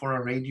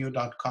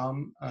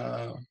anaphoraRadio.com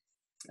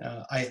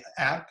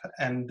app,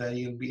 and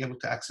you'll be able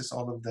to access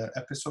all of the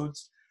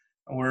episodes.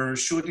 We're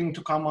shooting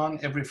to come on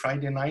every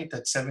Friday night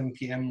at 7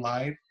 p.m.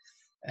 live,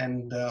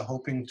 and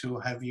hoping to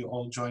have you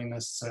all join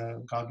us,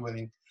 God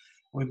willing.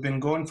 We've been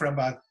going for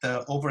about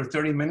over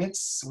 30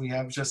 minutes. We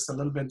have just a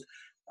little bit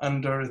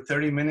under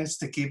 30 minutes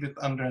to keep it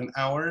under an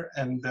hour,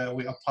 and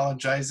we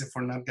apologize if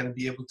we're not going to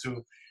be able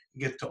to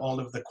get to all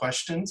of the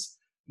questions,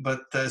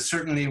 but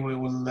certainly we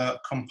will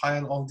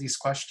compile all these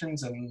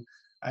questions and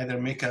either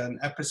make an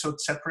episode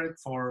separate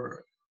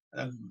for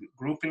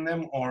grouping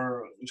them,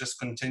 or just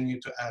continue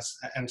to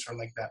answer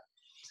like that.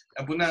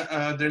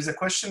 Abuna, there's a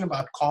question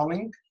about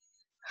calling.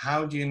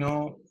 How do you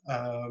know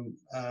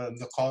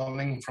the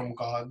calling from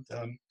God?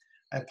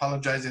 I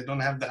apologize, I don't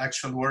have the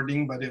actual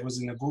wording, but it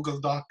was in a Google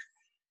Doc.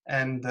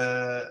 And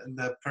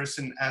the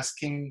person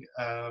asking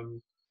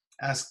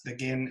asked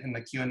again in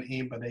the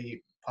Q&A, but I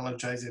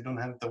apologize, I don't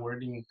have the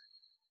wording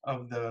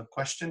of the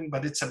question.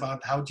 But it's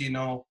about how do you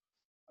know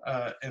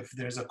if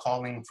there's a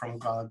calling from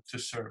God to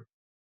serve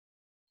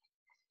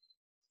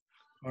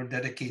or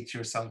dedicate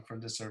yourself for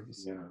the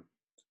service. Yeah.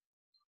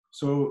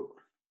 So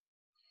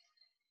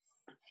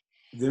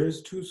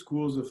there's two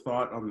schools of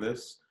thought on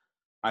this.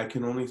 I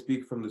can only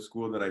speak from the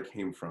school that I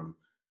came from,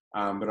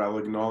 but I'll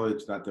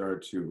acknowledge that there are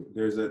two.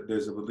 There's a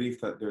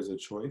belief that there's a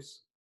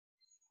choice,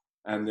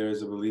 and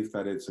there's a belief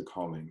that it's a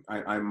calling.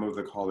 I'm of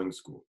the calling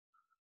school,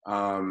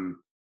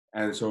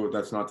 and so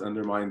that's not to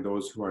undermine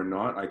those who are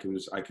not. I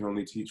can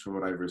only teach from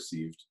what I've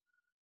received.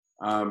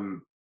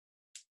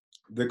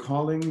 The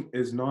calling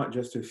is not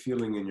just a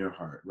feeling in your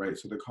heart, right?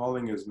 So the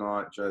calling is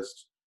not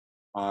just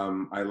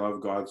I love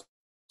God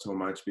so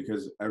much,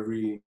 because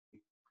every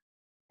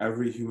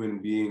human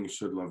being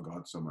should love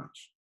God so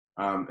much.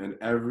 And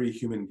every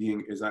human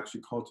being is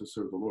actually called to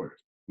serve the Lord.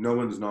 No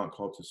one's not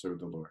called to serve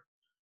the Lord.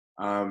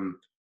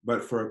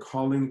 But for a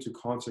calling to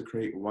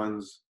consecrate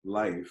one's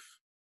life,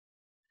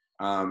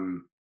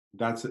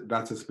 that's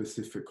a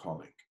specific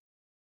calling,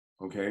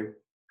 okay?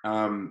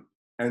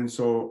 And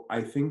so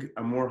I think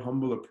a more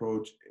humble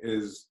approach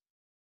is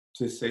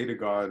to say to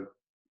God,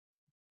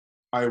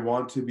 I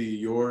want to be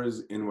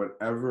yours in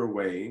whatever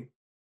way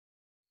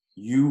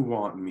you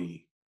want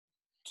me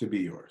to be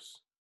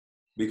yours,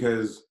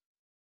 because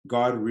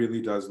God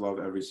really does love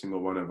every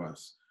single one of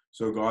us.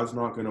 So God's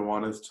not going to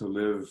want us to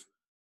live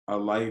a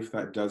life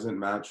that doesn't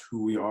match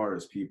who we are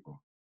as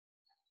people,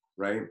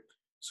 right?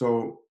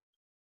 So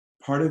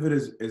part of it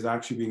is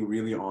actually being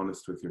really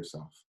honest with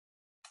yourself,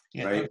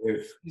 Yeah, right?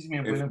 excuse me,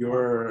 If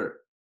you're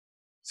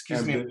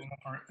excuse me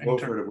go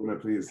for it, Abuna,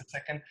 please. a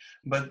second,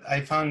 but I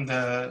found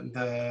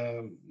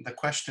the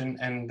question,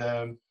 and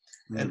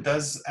it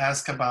does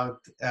ask about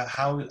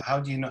how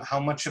do you know how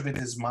much of it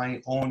is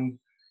my own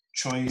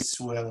choice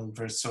will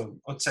versus, so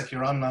Utsak,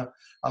 you're on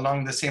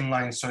along the same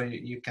line, so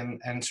you can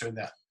answer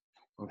that.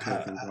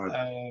 Okay, thank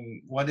God.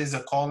 What is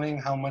a calling?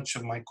 How much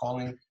of my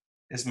calling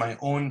is my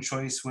own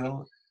choice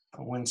will?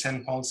 When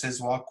St. Paul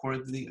says, walk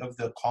worthy of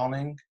the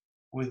calling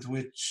with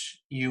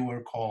which you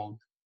were called.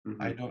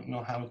 I don't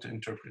know how to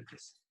interpret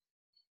this.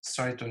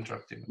 Sorry to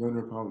interrupt you.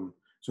 No problem.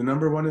 So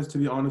number one is to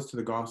be honest to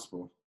the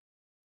gospel,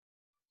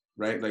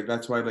 right? Like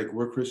that's why, like,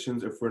 we're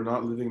Christians. If we're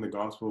not living the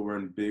gospel, we're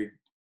in big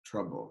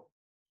trouble,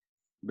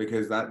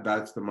 because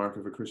that's the mark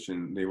of a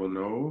Christian. They will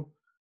know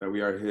that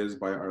we are his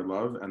by our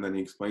love. And then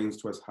he explains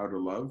to us how to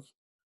love.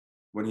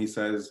 When he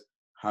says,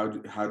 how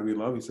do we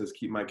love? He says,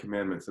 keep my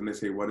commandments. And they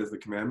say, what is the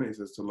commandment? He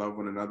says, to love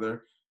one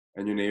another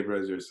and your neighbor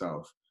as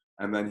yourself.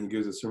 And then he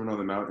gives a Sermon on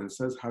the Mount and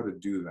says how to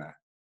do that.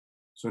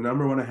 So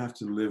number one, I have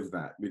to live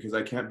that, because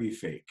I can't be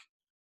fake,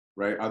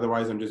 right?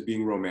 Otherwise, I'm just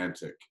being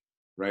romantic,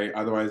 right?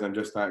 Otherwise, I'm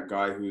just that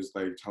guy who's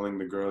like telling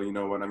the girl, you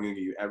know what, I'm going to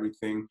give you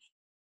everything.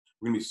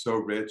 We're going to be so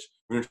rich.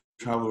 We're going to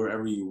travel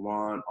wherever you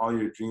want. All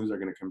your dreams are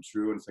going to come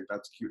true. And it's like,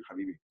 that's cute,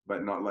 Habibi,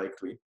 but not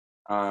likely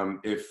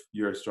if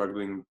you're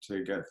struggling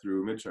to get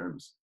through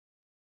midterms.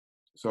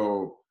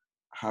 So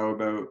how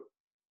about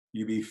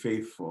you be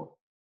faithful,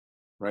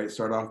 right?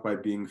 Start off by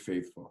being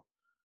faithful.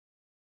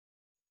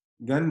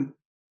 Then,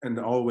 and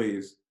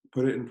always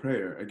put it in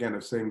prayer again,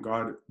 of saying,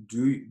 God,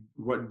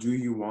 what do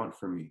you want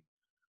from me?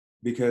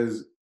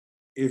 Because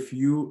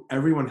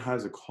everyone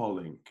has a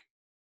calling,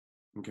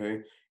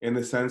 okay, in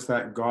the sense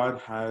that God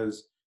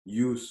has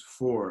use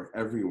for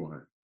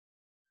everyone,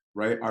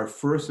 right? Our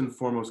first and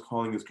foremost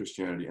calling is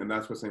Christianity, and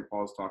that's what St.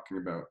 Paul is talking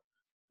about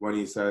when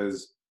he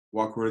says,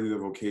 walk worthy of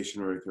the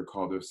vocation where they're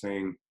called. Of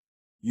saying,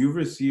 you've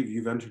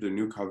entered a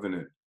new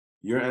covenant.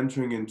 You're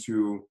entering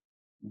into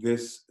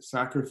this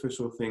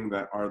sacrificial thing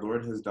that our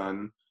Lord has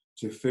done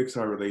to fix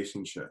our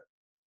relationship.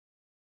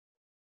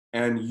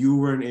 And you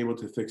weren't able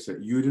to fix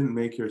it. You didn't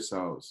make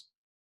yourselves.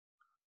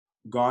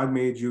 God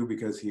made you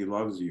because he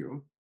loves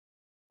you.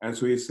 And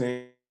so he's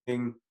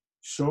saying,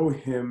 show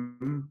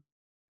him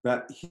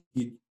that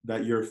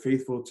you're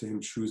faithful to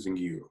him choosing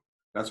you.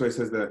 That's why he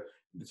says that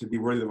to be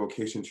worthy of the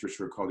vocation to which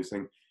you're called. He's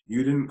saying,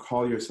 you didn't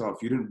call yourself.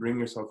 You didn't bring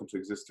yourself into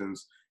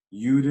existence.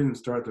 You didn't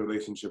start the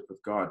relationship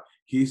with God.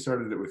 He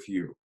started it with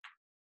you.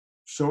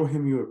 Show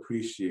him you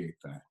appreciate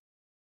that,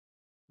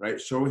 right?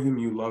 Show him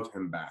you love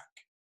him back,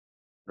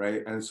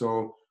 right? And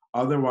so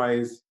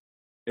otherwise,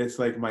 it's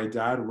like my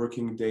dad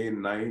working day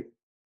and night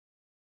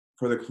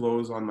for the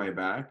clothes on my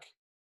back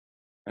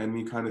and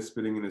me kind of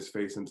spitting in his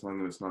face and telling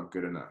him it's not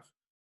good enough.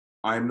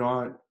 I'm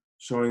not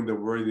showing the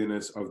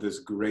worthiness of this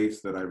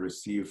grace that I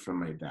received from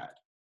my dad,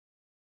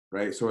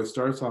 right? So it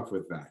starts off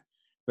with that.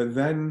 But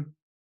then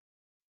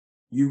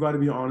you've got to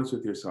be honest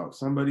with yourself.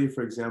 Somebody,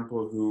 for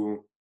example,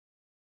 who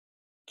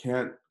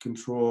can't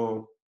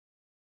control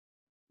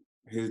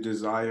his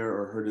desire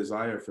or her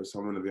desire for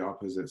someone of the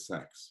opposite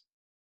sex.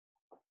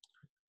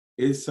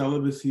 Is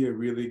celibacy a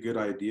really good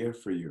idea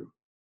for you?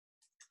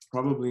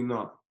 Probably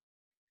not.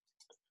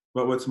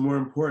 But what's more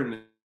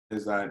important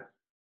is that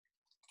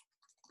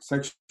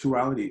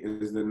sexuality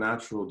is the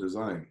natural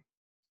design,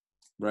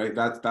 right?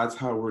 That's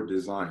how we're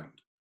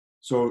designed.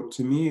 So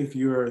to me, if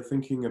you're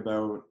thinking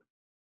about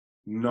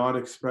not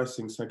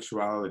expressing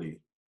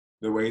sexuality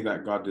the way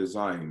that God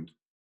designed,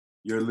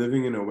 you're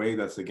living in a way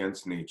that's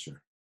against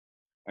nature.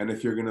 And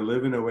if you're going to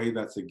live in a way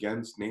that's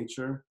against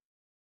nature,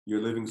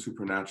 you're living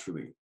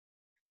supernaturally.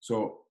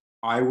 So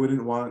I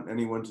wouldn't want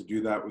anyone to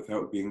do that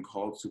without being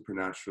called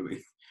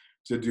supernaturally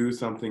to do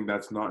something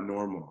that's not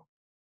normal,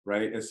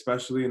 right?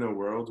 Especially in a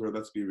world where,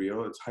 let's be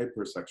real, it's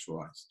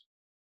hypersexualized,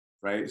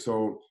 right?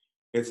 So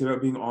it's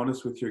about being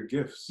honest with your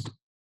gifts,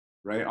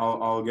 right?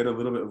 I'll get a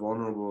little bit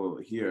vulnerable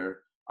here.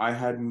 I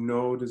had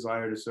no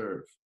desire to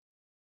serve,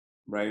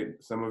 right?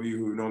 Some of you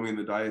who know me in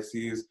the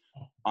diocese,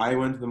 I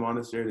went to the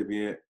monastery to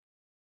be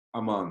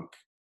a monk,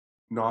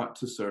 not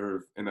to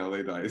serve in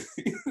LA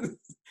diocese.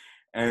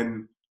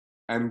 and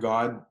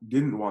God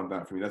didn't want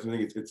that for me. That's the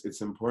thing.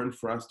 It's important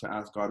for us to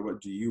ask God,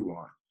 what do you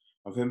want?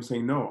 Of him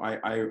saying, no,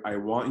 I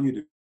want you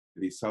to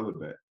be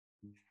celibate,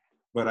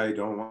 but I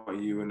don't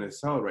want you in a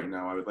cell right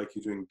now. I would like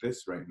you doing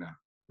this right now,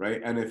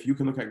 right? And if you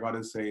can look at God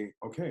and say,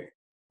 okay,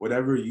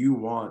 whatever you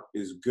want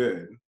is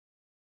good.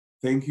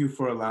 Thank you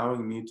for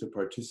allowing me to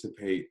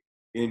participate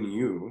in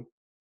you.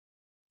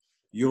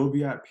 You'll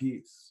be at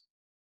peace,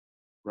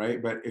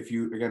 right? But if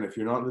you're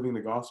not living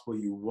the gospel,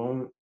 you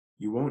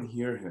won't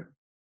hear him.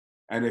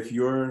 And if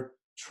you're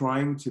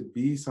trying to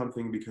be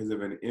something because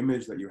of an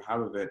image that you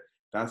have of it,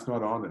 that's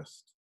not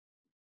honest,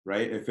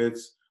 right? If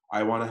it's,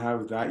 I want to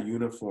have that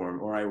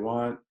uniform, or I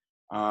want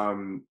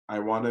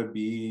to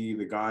be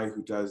the guy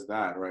who does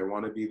that, or I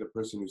want to be the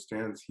person who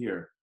stands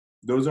here.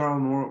 Those are all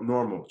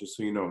normal, just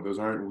so you know. Those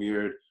aren't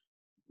weird,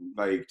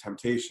 like,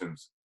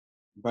 temptations.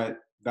 But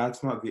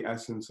that's not the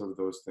essence of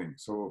those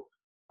things. So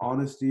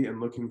honesty and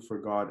looking for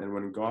God. And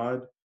when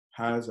God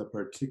has a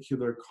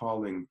particular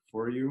calling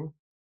for you,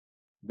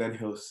 then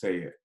he'll say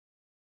it.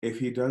 If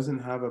he doesn't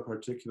have a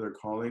particular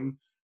calling,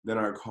 then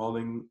our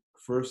calling,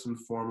 first and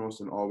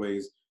foremost and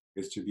always,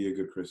 is to be a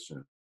good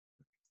Christian,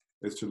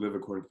 is to live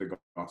according to the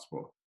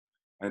gospel,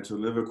 and to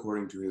live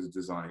according to his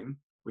design,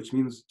 which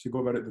means to go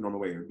about it the normal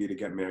way. It would be to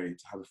get married,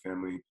 to have a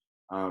family,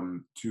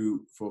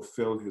 to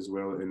fulfill his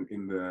will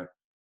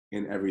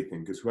in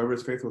everything. Because whoever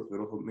is faithful with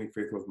little, he'll make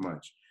faithful with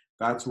much.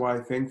 That's why,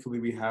 thankfully,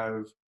 we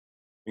have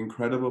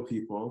incredible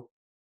people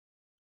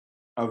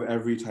of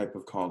every type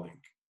of calling.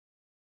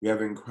 We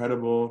have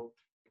incredible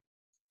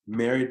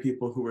married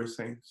people who are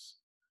saints.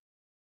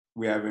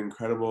 We have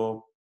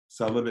incredible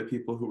celibate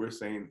people who are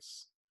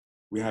saints.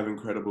 We have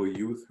incredible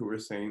youth who are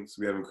saints.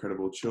 We have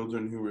incredible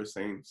children who are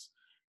saints,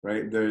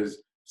 right? There's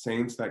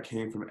saints that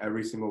came from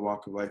every single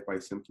walk of life by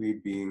simply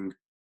being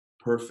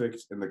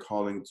perfect in the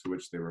calling to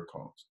which they were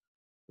called,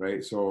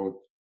 right?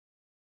 So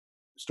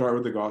start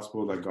with the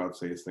gospel, let God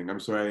say his thing. I'm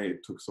sorry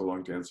it took so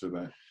long to answer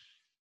that.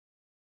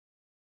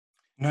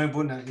 No,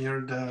 Abuna,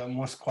 you're the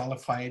most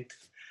qualified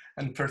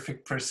and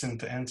perfect person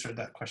to answer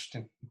that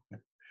question.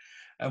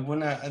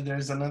 Abuna,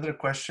 there's another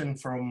question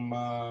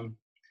from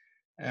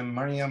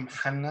Mariam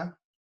Hanna.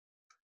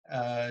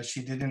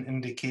 She didn't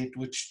indicate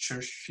which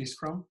church she's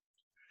from.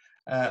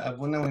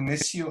 Abuna, we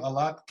miss you a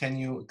lot. Can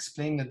you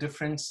explain the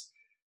difference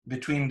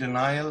between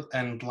denial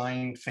and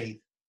blind faith?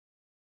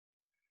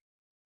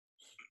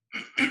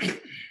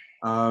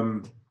 I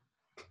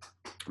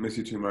miss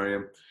you too,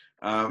 Mariam.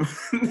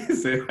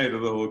 Say hi to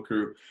the whole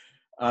crew.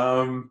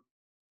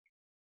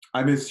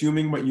 I'm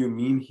assuming what you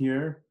mean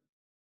here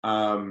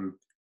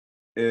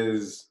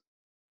is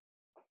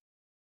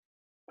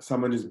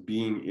someone just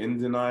being in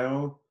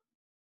denial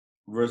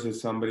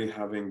versus somebody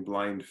having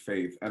blind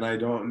faith. And I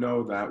don't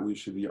know that we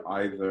should be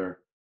either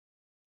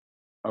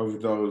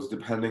of those,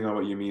 depending on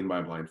what you mean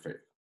by blind faith,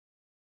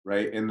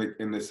 right?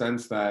 In the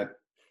sense that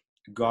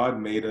God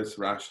made us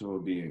rational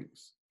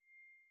beings.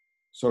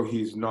 So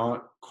he's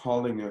not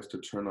calling us to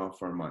turn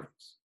off our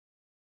minds.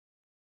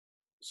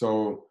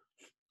 So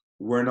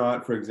we're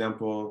not, for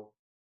example,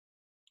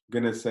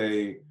 going to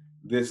say,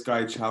 this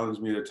guy challenged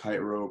me to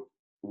tightrope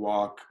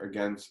walk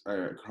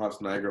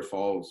across Niagara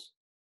Falls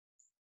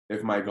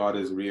if my God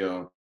is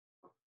real.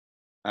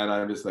 And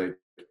I'm just like,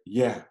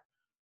 yeah,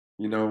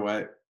 you know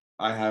what?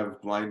 I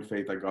have blind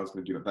faith that God's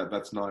going to do that.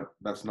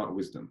 That's not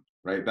wisdom,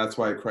 right? That's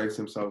why Christ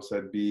himself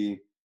said, be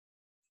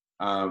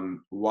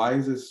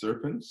wise as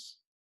serpents,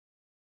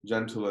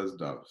 gentle as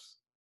doves.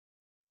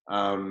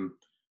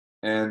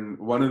 And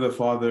one of the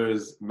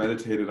fathers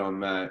meditated on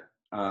that.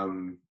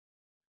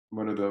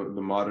 One of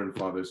the modern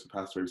fathers,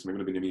 Pastor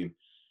Benjamin,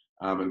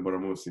 and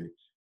Boromosi,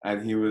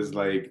 and he was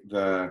like,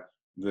 the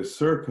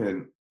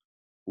serpent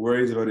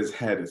worries about his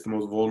head. It's the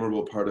most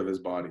vulnerable part of his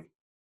body,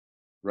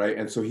 right?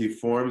 And so he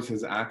forms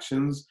his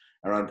actions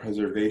around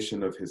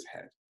preservation of his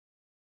head,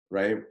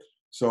 right?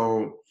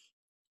 So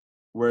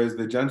Whereas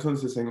the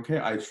gentleness is saying, okay,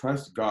 I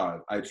trust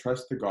God. I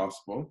trust the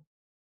gospel.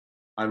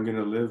 I'm going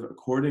to live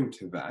according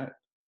to that,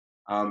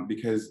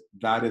 because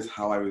that is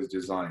how I was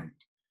designed.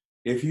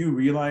 If you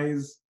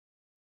realize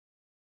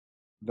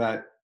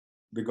that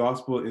the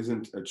gospel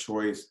isn't a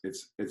choice,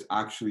 it's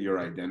actually your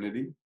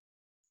identity,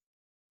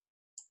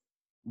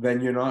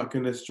 then you're not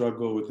going to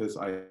struggle with this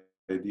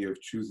idea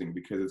of choosing,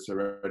 because it's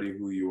already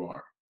who you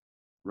are,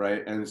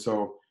 right? And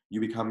so you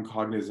become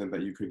cognizant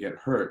that you could get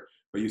hurt,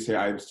 but you say,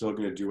 I'm still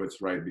going to do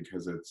what's right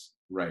because it's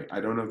right. I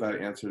don't know if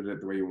that answered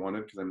it the way you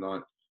wanted, because I'm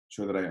not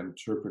sure that I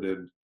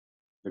interpreted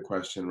the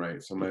question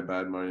right. So my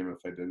bad, Mariam, if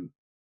I didn't.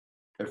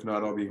 If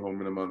not, I'll be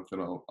home in a month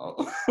and I'll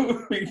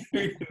we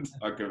can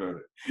talk about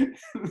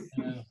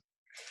it.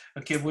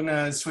 Okay,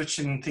 Buna,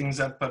 switching things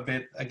up a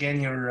bit.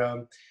 Again,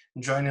 you're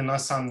joining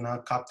us on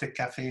Coptic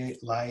Cafe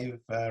Live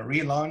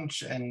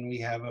relaunch, and we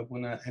have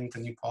Buna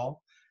Anthony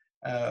Paul.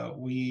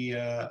 We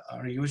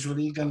are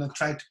usually going to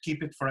try to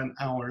keep it for an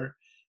hour,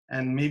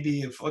 and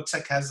maybe if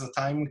Otsak has the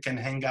time, we can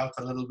hang out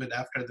a little bit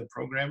after the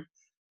program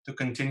to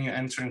continue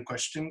answering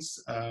questions.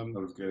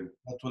 Sounds good.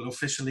 That will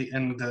officially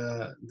end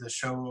the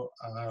show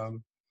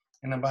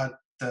in about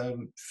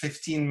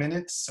 15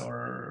 minutes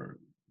or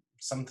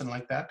something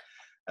like that.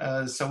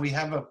 So we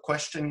have a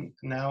question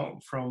now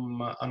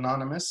from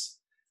Anonymous.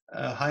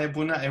 Hi,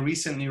 Abuna. I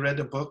recently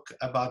read a book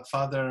about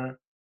Father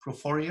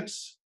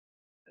Porphyrios.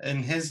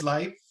 In his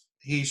life,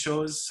 he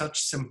shows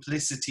such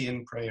simplicity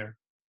in prayer.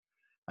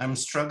 I'm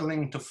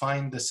struggling to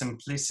find the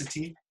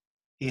simplicity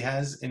he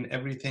has in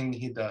everything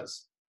he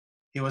does.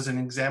 He was an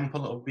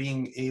example of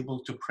being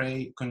able to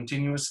pray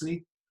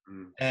continuously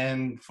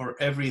and for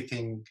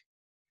everything.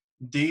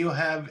 Do you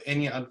have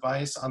any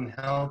advice on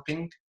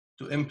helping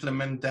to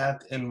implement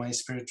that in my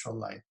spiritual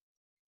life?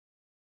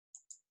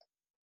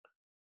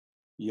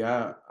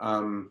 Yeah,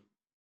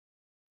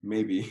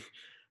 maybe.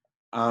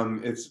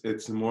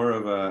 It's more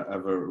of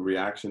a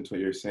reaction to what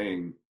you're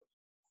saying.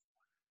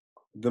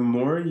 The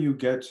more you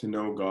get to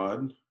know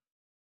God,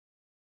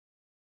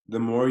 the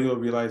more you'll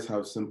realize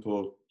how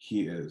simple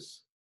He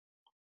is.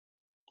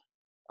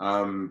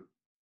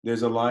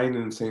 There's a line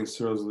in Saint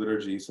Cyril's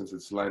liturgy, since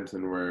it's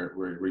Lenten, where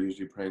we're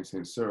usually praying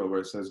Saint Cyril,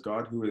 where it says,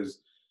 God who is,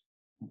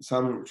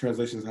 some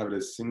translations have it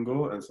as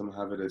single and some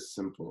have it as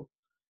simple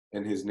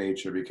in his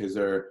nature, because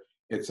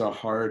it's a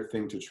hard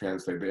thing to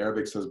translate. The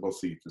Arabic says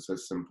basit, it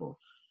says simple.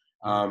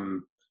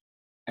 And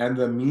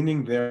the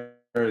meaning there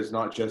is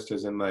not just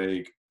as in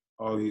like,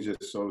 oh, he's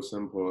just so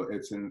simple.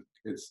 It's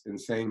in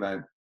saying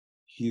that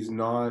he's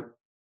not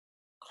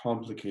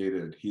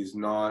complicated. He's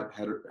not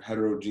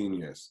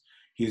heterogeneous.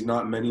 He's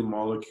not many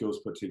molecules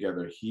put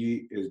together.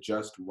 He is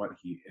just what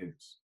he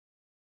is.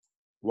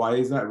 Why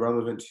is that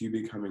relevant to you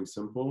becoming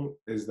simple?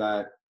 Is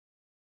that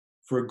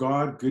for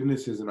God,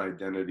 goodness is an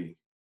identity,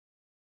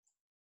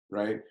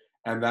 right?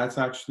 And that's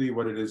actually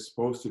what it is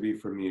supposed to be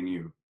for me and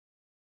you.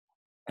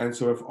 And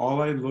so if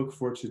all I look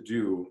for to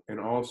do in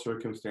all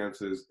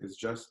circumstances is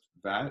just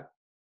that,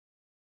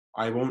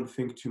 I won't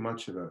think too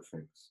much about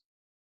things.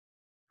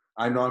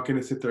 I'm not going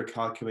to sit there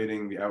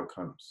calculating the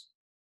outcomes.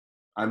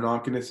 I'm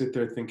not going to sit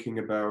there thinking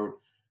about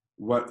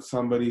what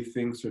somebody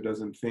thinks or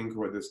doesn't think, or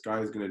what this guy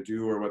is going to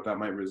do, or what that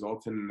might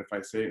result in. And if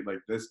I say it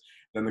like this,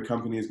 then the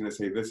company is going to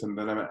say this. And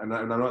then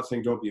I'm not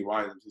saying don't be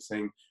wise. I'm just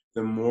saying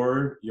the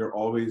more you're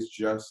always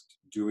just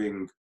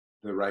doing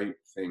the right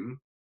thing,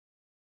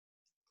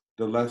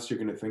 the less you're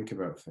going to think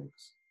about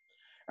things.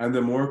 And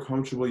the more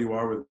comfortable you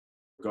are with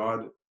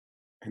God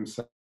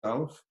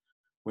himself,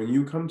 when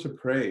you come to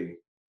pray,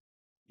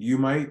 you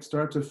might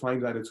start to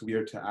find that it's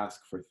weird to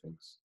ask for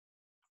things,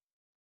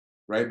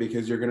 right?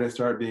 Because you're going to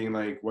start being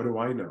like, what do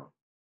I know?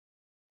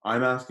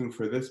 I'm asking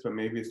for this, but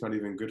maybe it's not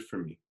even good for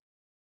me.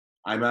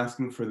 I'm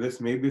asking for this,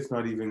 maybe it's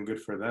not even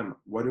good for them.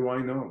 What do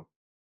I know?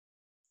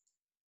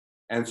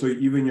 And so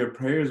even your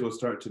prayers will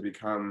start to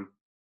become,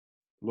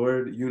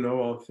 Lord, you know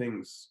all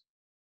things.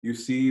 You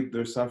see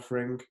their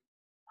suffering.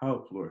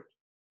 Help, Lord.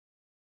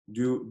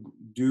 Do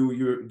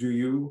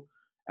you,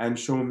 and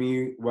show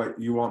me what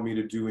you want me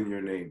to do in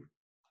your name,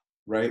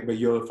 right? But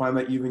you'll find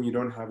that even you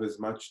don't have as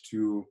much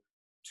to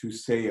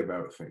say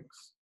about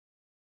things.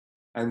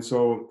 And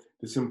so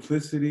the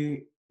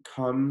simplicity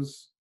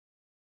comes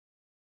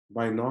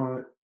by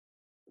not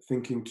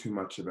thinking too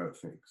much about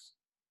things.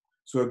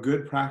 So a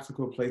good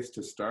practical place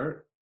to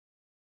start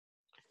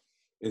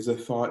is a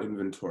thought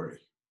inventory.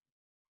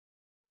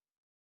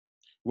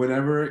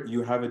 Whenever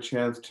you have a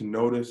chance to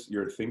notice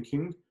your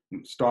thinking,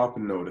 stop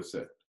and notice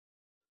it.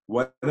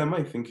 What am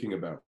I thinking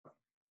about?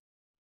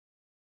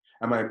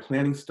 Am I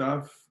planning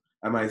stuff?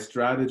 Am I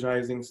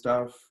strategizing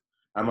stuff?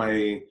 Am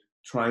I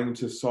trying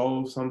to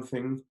solve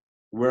something?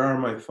 Where are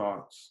my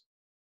thoughts?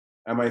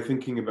 Am I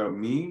thinking about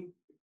me?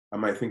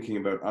 Am I thinking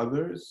about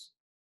others?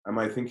 Am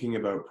I thinking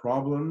about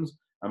problems?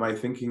 Am I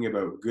thinking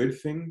about good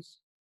things?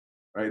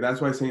 Right? That's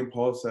why St.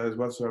 Paul says,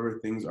 whatsoever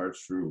things are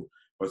true,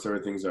 whatsoever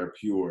things are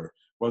pure,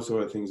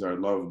 whatsoever things are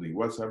lovely,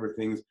 whatsoever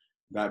things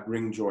that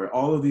bring joy.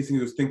 All of these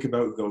things, just think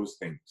about those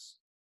things,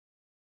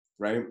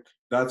 right?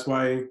 That's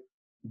why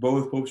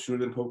both Pope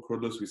Shenouda and Pope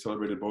Kyrillos, we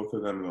celebrated both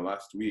of them in the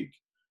last week.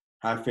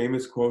 have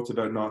famous quotes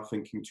about not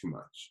thinking too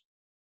much,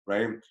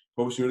 right?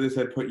 Pope Shenouda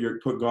said,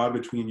 put God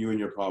between you and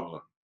your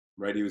problem,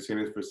 right? He was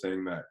famous for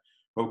saying that.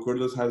 Pope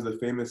Kurdos has the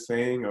famous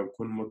saying of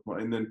kun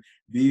mutma'innan,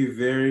 be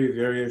very,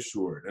 very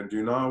assured and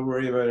do not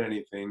worry about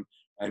anything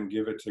and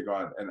give it to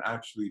God and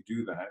actually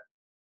do that,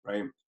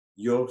 right?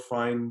 You'll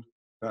find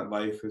that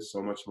life is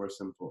so much more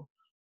simple.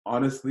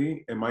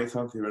 Honestly, it might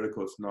sound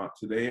theoretical, it's not.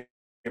 Today,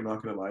 I'm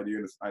not going to lie to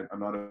you, and I'm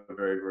not a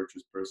very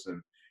virtuous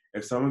person.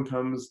 If someone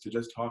comes to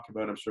just talk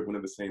about, I'm sure one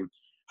of the same,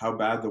 how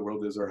bad the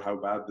world is or how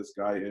bad this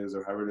guy is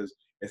or however it is,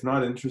 it's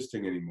not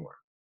interesting anymore.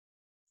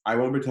 I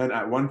won't pretend.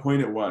 At one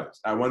point it was.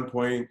 At one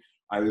point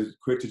I was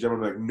quick to jump.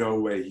 I'm like, no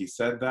way, he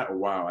said that?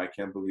 Wow, I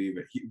can't believe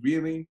it. He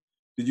really?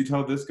 Did you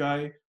tell this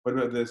guy? What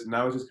about this?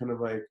 Now it's just kind of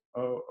like,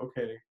 oh,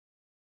 okay.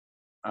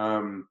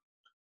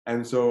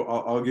 And so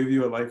I'll give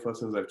you a life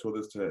lesson, as I've told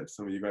this to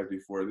some of you guys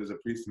before. There's a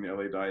priest in the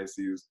LA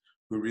diocese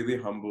who really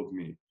humbled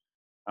me.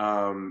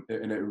 And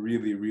it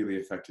really, really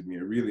affected me.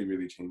 It really,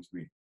 really changed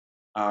me.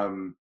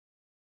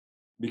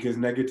 Because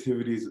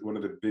negativity is one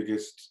of the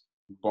biggest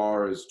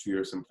bars to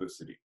your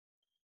simplicity.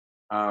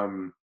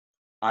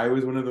 I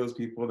was one of those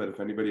people that if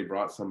anybody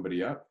brought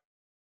somebody up,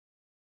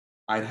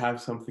 I'd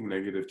have something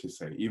negative to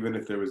say. Even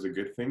if there was a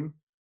good thing,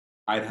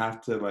 I'd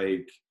have to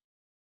like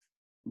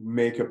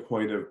make a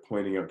point of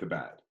pointing out the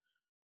bad.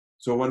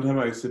 So one time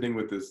I was sitting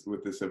with this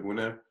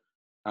Abuna,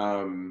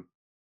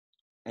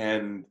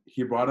 and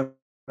he brought up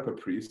a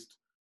priest,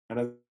 and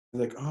I was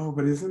like, oh,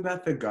 but isn't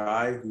that the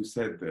guy who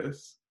said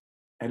this?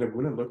 And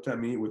Abuna looked at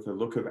me with a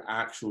look of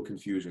actual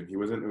confusion. It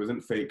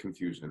wasn't fake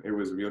confusion. It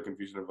was real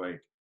confusion of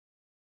like,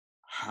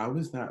 how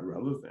is that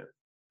relevant?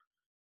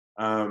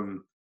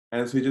 And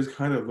so he just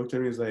kind of looked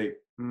at me and was like,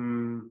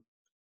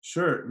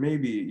 sure,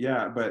 maybe,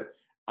 yeah, but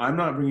I'm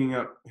not bringing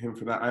up him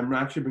for that. I'm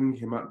actually bringing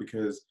him up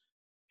because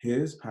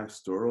his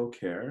pastoral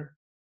care,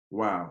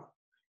 wow,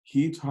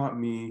 he taught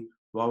me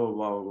blah, blah,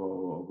 blah, blah,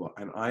 blah, blah,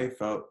 and I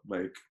felt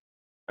like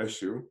a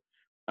shoe.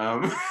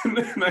 And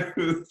I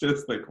was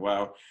just like,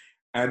 wow.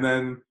 And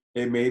then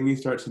it made me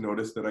start to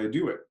notice that I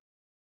do it,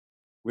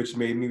 which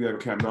made me like,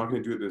 okay, I'm not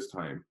going to do it this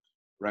time,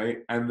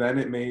 right? And then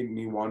it made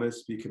me want to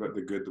speak about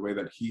the good the way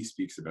that he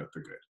speaks about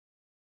the good,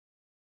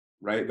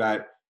 right?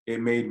 That it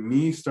made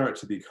me start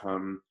to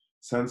become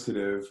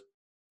sensitive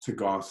to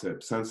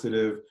gossip,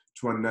 sensitive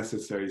to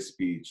unnecessary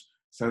speech,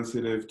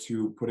 sensitive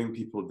to putting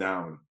people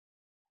down,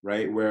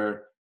 right?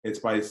 Where it's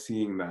by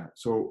seeing that.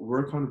 So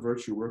work on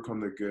virtue, work on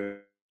the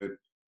good,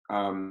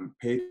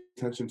 pay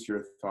attention to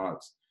your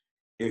thoughts.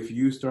 If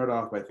you start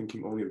off by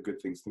thinking only of good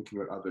things, thinking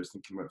about others,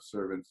 thinking about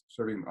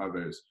serving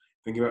others,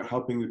 thinking about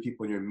helping the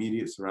people in your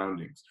immediate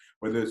surroundings,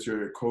 whether it's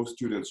your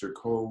co-students, your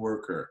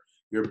co-worker,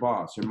 your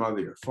boss, your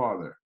mother, your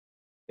father,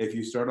 if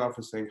you start off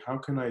with saying, how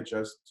can I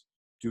just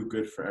do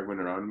good for everyone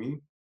around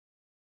me?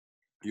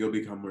 You'll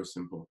become more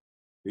simple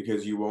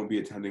because you won't be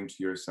attending to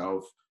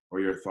yourself or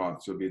your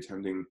thoughts. You'll be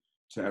attending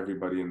to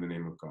everybody in the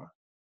name of God.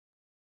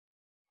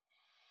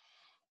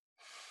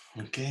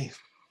 Okay.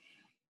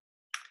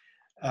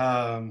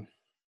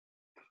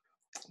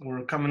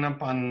 We're coming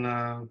up on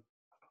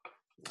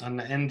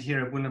the end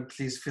here. Abuna,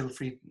 please feel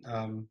free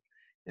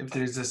if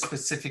there's a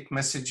specific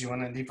message you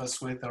want to leave us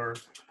with, or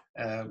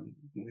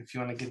if you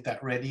want to get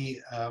that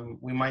ready.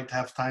 We might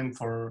have time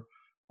for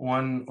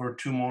one or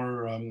two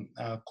more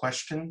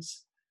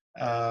questions.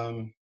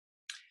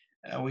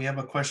 We have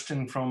a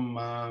question from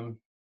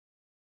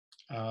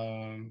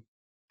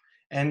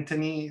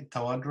Anthony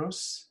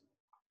Tawadros,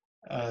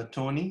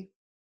 Tony.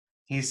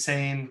 He's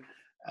saying,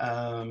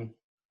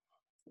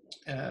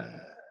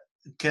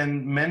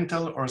 can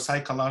mental or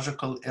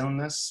psychological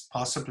illness,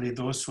 possibly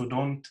those who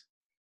don't,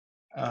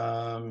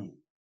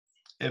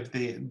 if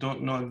they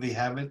don't know if they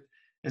have it,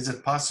 is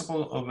it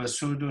possible of a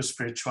pseudo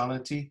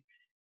spirituality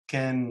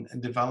can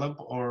develop,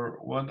 or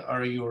what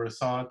are your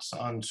thoughts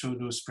on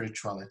pseudo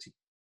spirituality?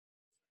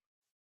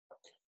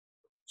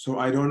 So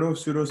I don't know if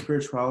pseudo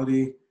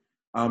spirituality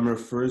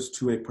refers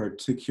to a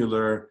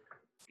particular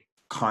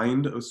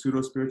kind of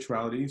pseudo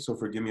spirituality. So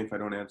forgive me if I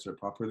don't answer it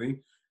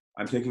properly.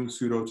 I'm taking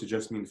pseudo to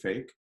just mean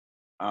fake.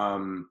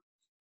 And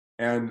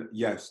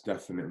yes,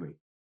 definitely.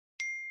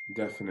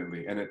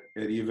 And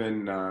it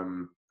even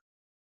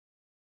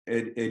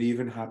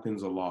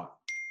happens a lot.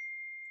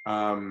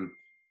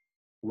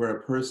 Where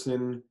a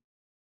person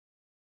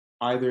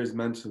either is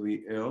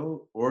mentally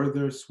ill or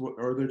they're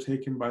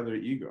taken by their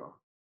ego.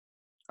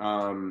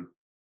 And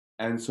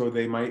so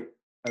they might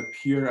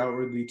appear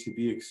outwardly to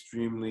be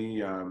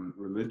extremely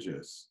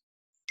religious,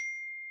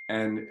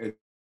 and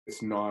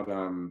it's not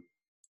a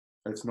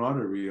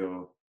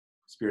real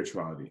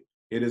spirituality.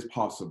 It is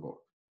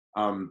possible,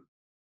 and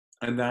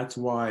that's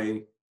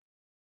why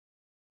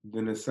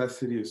the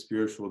necessity of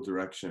spiritual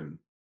direction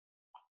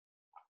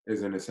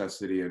is a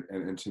necessity,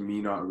 and to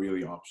me not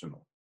really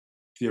optional.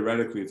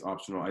 Theoretically it's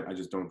optional. I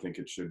just don't think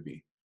it should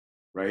be,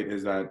 right?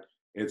 Is that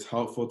it's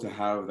helpful to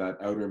have that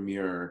outer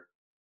mirror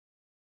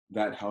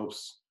that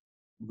helps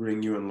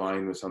bring you in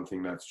line with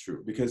something that's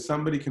true, because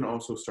somebody can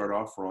also start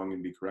off wrong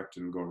and be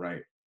corrected and go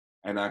right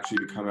and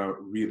actually become out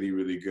really,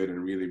 really good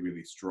and really,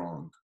 really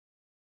strong.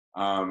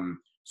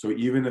 So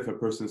even if a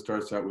person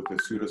starts out with a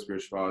pseudo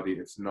spirituality,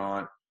 it's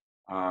not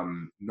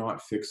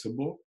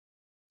fixable.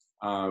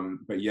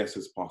 But yes,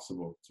 it's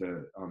possible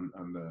to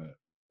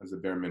as a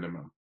bare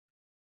minimum.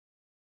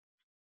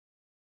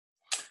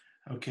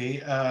 Okay,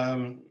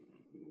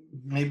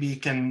 maybe you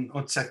can,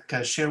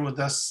 Otsak, share with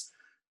us,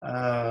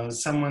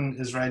 someone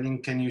is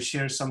writing, can you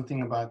share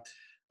something about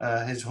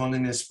His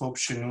Holiness Pope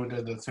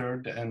Shenouda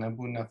III and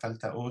Abuna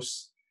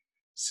Faltaos,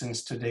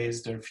 since today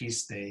is their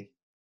feast day?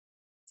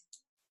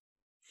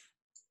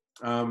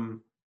 I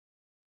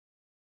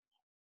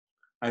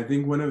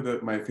think one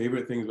of my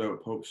favorite things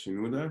about Pope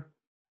Shenouda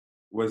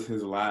was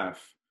his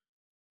laugh.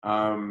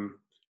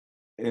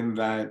 In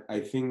that I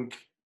think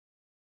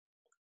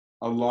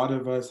a lot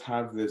of us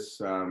have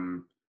this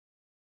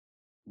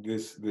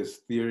this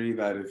theory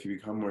that if you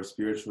become more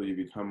spiritual, you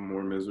become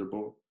more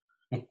miserable,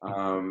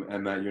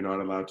 and that you're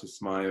not allowed to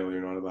smile,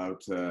 you're not allowed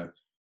to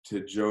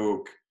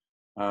joke.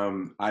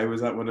 I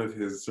was at one of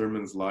his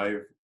sermons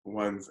live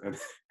once, and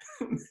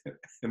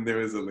and there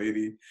was a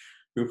lady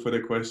who put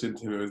a question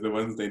to him. It was the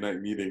Wednesday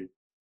night meeting,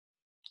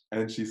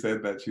 and she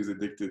said that she was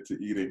addicted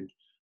to eating.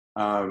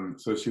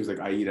 So she was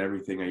like, I eat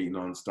everything, I eat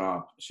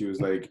nonstop. She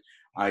was like,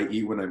 I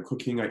eat when I'm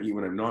cooking, I eat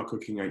when I'm not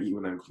cooking, I eat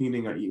when I'm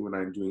cleaning, I eat when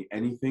I'm doing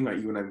anything, I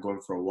eat when I'm going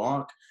for a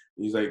walk.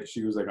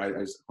 She was like, I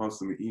just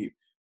constantly eat.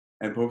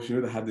 And Pope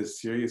Shenouda had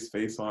this serious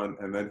face on,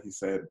 and then he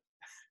said,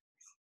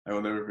 I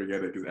will never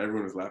forget it because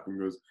everyone was laughing. He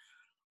goes,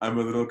 I'm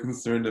a little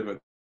concerned about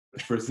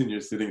the person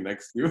you're sitting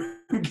next to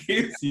in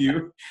case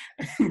you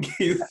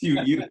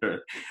eat her.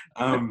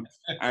 And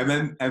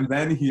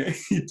then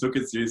he took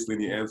it seriously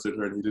and he answered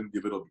her and he didn't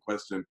belittle the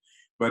question.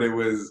 But it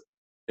was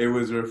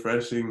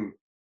refreshing.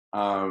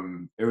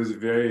 It was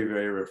very,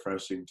 very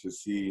refreshing to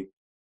see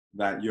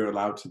that you're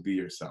allowed to be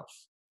yourself,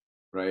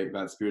 right?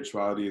 That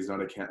spirituality is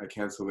not a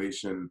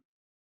cancellation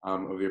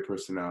of your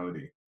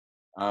personality.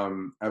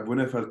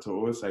 Abuna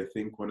Faltaos, I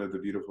think one of the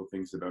beautiful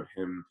things about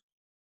him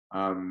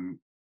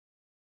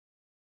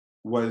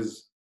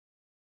was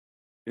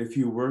if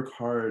you work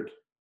hard,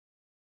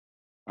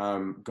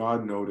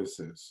 God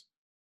notices.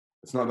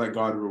 It's not that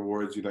God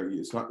rewards you.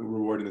 It's not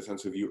reward in the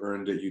sense of you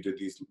earned it. You did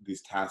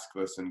these task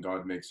lists, and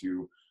God makes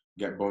you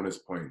get bonus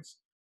points.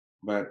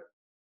 But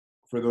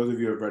for those of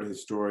you who have read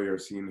his story or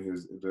seen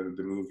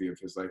the movie of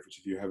his life, which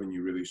if you haven't,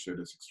 you really should.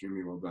 It's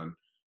extremely well done.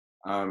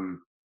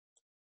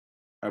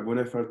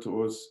 Abuna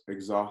Faltaos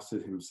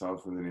exhausted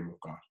himself in the name of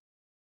God,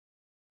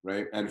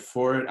 right? And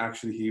for it,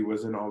 actually, he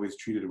wasn't always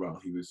treated well.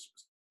 He was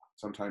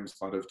sometimes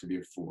thought of to be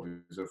a fool. He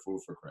was a fool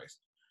for Christ.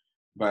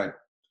 But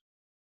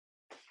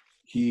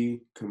he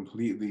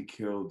completely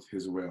killed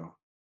his will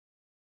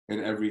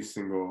in every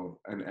single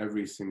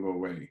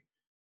way.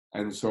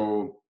 And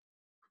so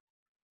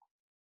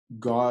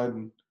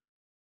God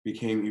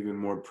became even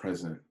more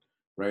present,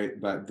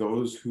 right? That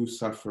those who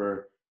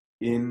suffer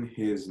in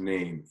his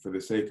name for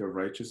the sake of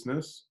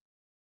righteousness,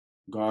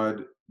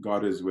 God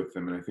is with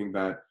them. And I think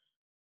that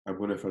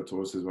Abuna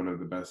Faltaos is one of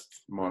the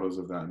best models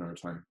of that in our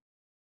time.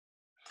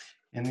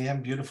 And we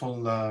have beautiful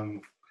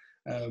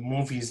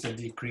movies that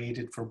they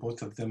created for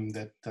both of them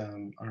that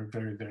are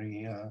very,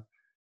 very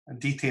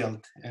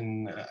detailed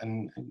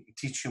and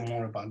teach you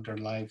more about their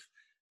life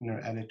and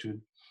their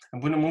attitude. I'm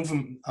going to move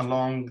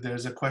along.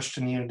 There's a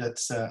question here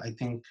that's I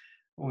think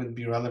would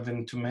be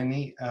relevant to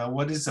many.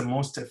 What is the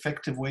most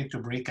effective way to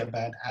break a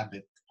bad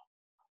habit?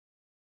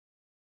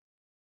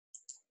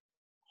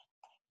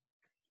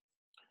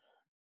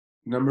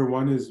 Number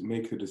one is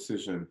make the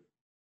decision.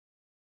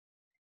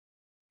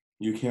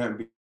 You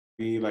can't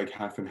be like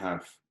half and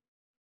half,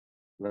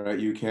 right?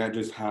 You can't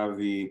just have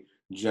the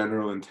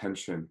general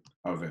intention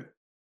of it.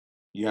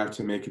 You have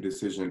to make a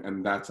decision,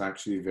 and that's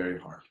actually very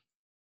hard,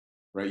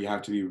 right? You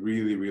have to be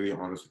really, really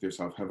honest with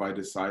yourself. Have I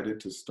decided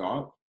to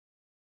stop,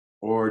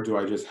 or do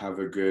I just have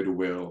a good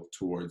will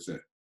towards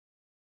it,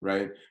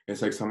 right?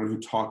 It's like someone who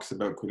talks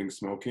about quitting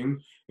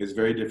smoking is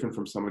very different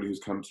from somebody who's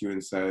come to you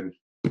and said,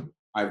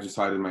 I've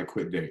decided my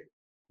quit date.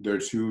 They're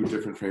two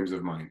different frames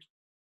of mind,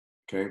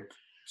 okay?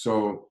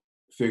 So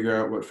figure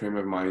out what frame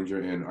of mind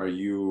you're in. Are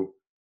you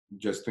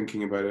just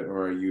thinking about it,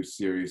 or are you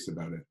serious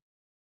about it?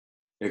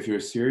 If you're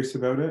serious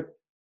about it,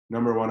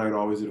 number one, I'd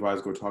always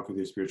advise go talk with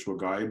your spiritual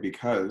guide,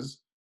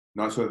 because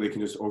not so that they can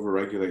just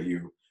overregulate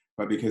you,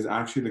 but because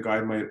actually the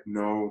guide might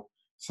know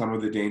some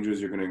of the dangers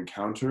you're going to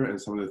encounter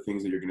and some of the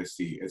things that you're going to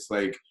see. It's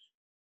like,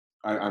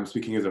 I'm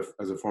speaking as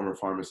a former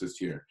pharmacist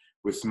here.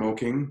 With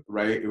smoking,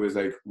 right? It was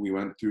like we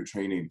went through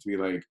training to be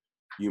like,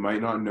 you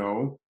might not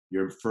know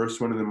your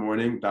first one in the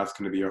morning, that's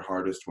going to be your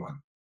hardest one.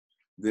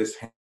 This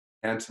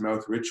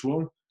hand-to-mouth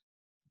ritual,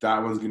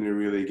 that one's going to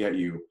really get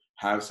you.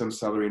 Have some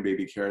celery and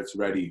baby carrots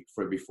ready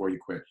for before you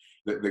quit.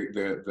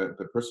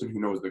 The person who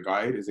knows the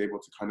guide is able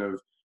to kind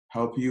of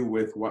help you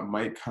with what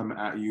might come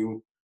at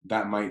you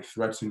that might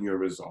threaten your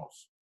resolve,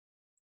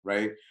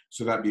 right?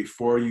 So that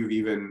before you've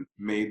even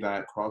made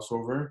that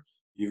crossover,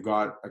 you've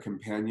got a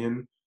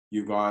companion,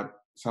 you've got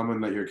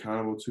someone that you're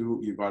accountable to,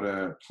 you've got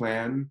a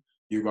plan,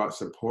 you've got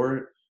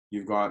support,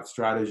 you've got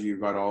strategy,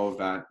 you've got all of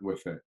that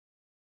with it.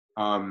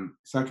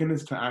 Second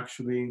is to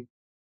actually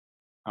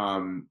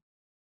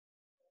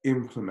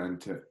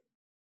implement it,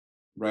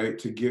 right?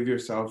 To give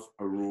yourself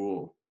a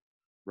rule,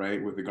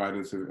 right? With the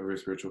guidance of your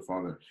spiritual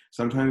father.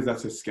 Sometimes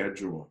that's a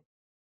schedule,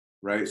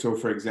 right? So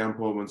for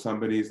example, when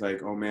somebody's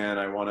like, oh man,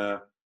 I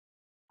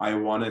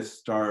wanna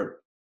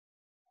start,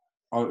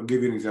 I'll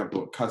give you an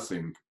example,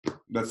 cussing.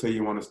 Let's say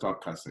you want to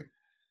stop cussing,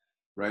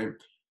 right?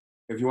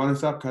 If you want to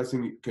stop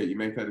cussing, okay, you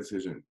make that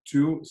decision.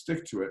 2,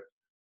 stick to it.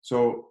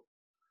 So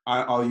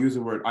I'll use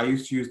a word. I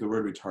used to use the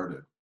word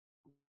retarded,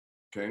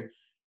 okay?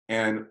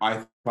 And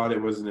I thought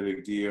it wasn't a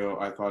big deal.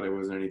 I thought it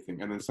wasn't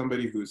anything. And then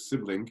somebody whose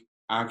sibling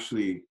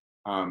actually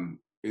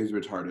is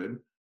retarded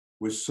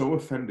was so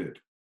offended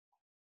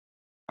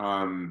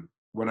when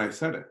I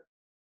said it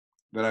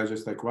that I was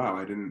just like, wow,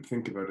 I didn't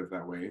think about it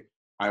that way.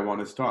 I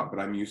want to stop, but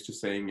I'm used to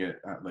saying it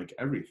at like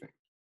everything,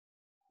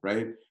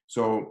 right?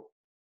 So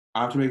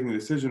after making the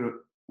decision,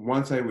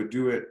 once I would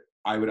do it,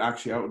 I would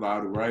actually out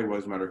loud where I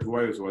was, no matter who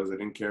I was. I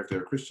didn't care if they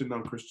were Christian,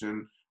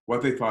 non-Christian,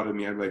 what they thought of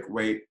me. I'd be like,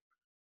 wait,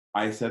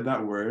 I said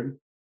that word.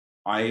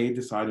 I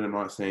decided I'm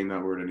not saying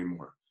that word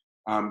anymore.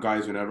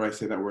 Guys, whenever I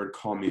say that word,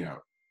 call me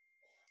out.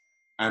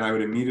 And I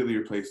would immediately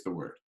replace the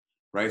word,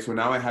 right? So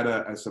now I had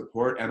a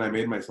support and I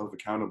made myself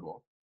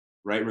accountable,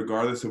 right?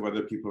 Regardless of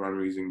whether people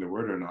are using the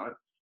word or not,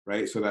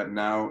 right? So that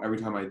now every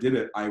time I did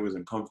it, I was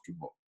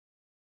uncomfortable,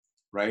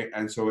 right?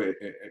 And so it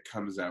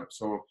comes out.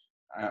 So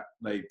a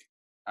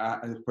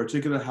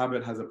particular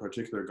habit has a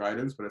particular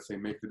guidance, but I say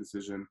make the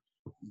decision,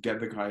 get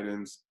the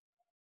guidance,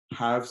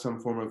 have some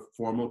form of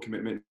formal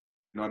commitment,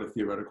 not a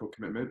theoretical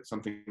commitment,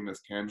 something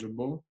that's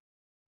tangible,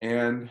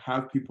 and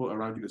have people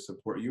around you to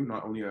support you,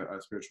 not only a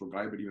spiritual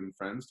guide, but even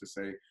friends to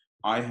say,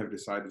 I have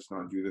decided to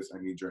not do this, I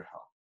need your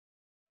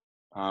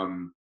help.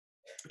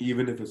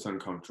 Even if it's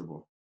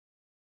uncomfortable.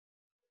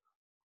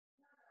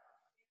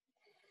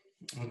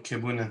 Okay,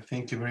 Buna,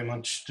 thank you very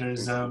much.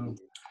 There's a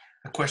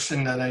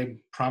question that I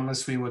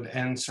promised we would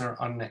answer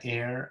on the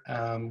air,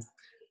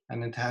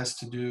 and it has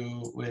to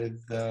do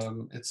with,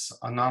 it's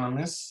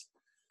anonymous.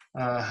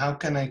 How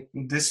can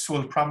this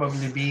will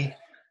probably be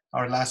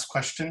our last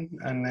question,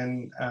 and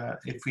then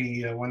if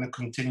we want to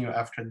continue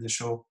after the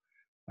show,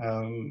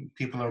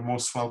 people are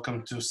most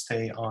welcome to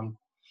stay on.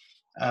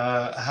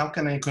 How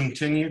can I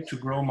continue to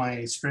grow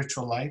my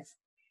spiritual life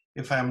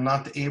if I'm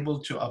not able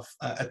to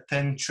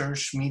attend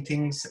church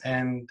meetings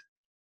and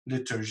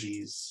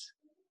liturgies?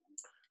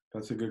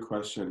 That's a good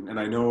question. And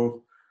I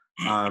know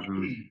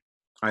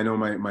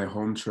my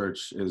home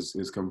church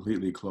is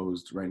completely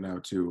closed right now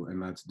too,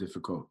 and that's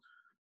difficult.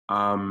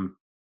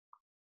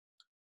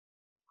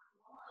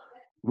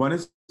 One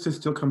is to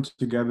still come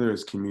together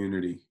as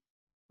community,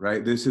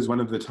 right? This is one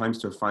of the times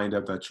to find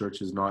out that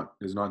church is not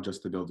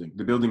just the building.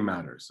 The building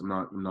matters.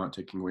 I'm not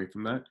taking away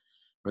from that,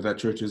 but that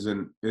church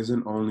isn't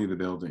only the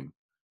building.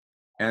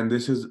 And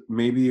this is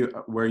maybe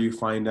where you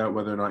find out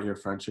whether or not your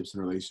friendships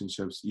and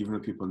relationships, even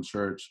with people in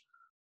church,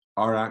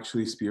 are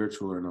actually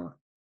spiritual or not.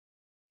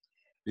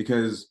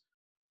 Because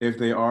if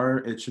they are,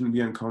 it shouldn't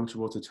be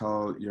uncomfortable to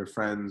tell your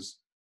friends,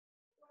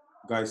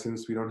 guys,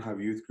 since we don't have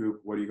youth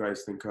group, what do you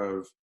guys think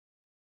of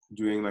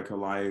doing like a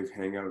live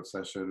hangout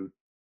session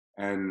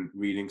and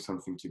reading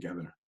something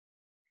together?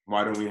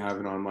 Why don't we have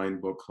an online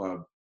book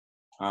club?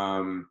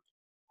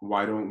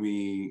 Why don't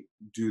we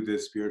do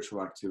this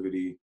spiritual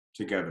activity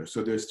together?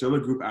 So there's still a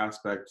group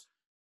aspect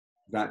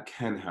that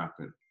can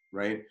happen,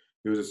 right?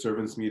 There was a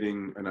servants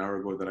meeting an hour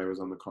ago that I was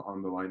on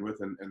the line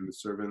with, and the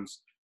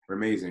servants were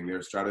amazing. They're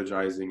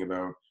strategizing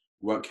about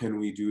what can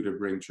we do to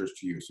bring church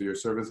to you. So your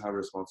servants have a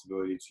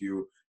responsibility to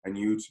you, and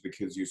you to the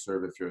kids you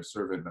serve if you're a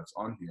servant that's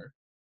on here.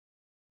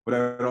 But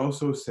I would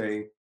also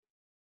say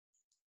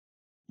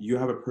you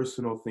have a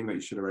personal thing that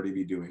you should already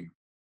be doing,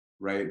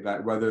 right?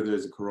 That whether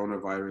there's a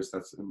coronavirus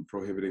that's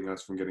prohibiting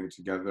us from getting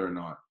together or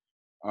not,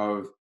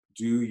 of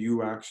do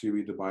you actually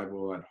read the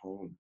Bible at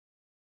home?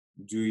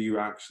 Do you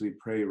actually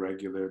pray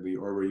regularly,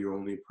 or were you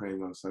only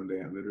praying on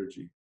Sunday at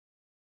liturgy?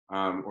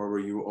 Or were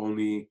you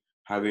only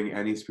having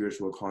any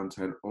spiritual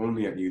content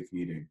only at youth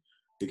meeting?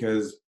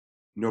 Because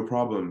no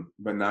problem,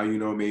 but now you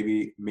know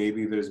maybe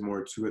there's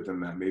more to it than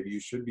that. Maybe you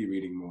should be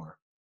reading more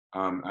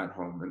at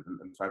home. And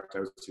in fact, I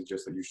would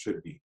suggest that you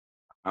should be.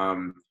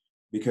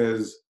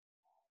 Because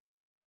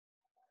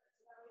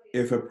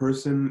if a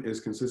person is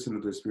consistent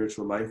with their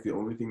spiritual life, the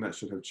only thing that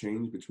should have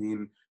changed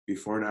between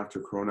before and after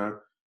Corona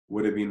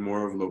would have been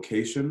more of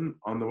location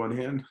on the one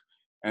hand,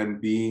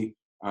 and B,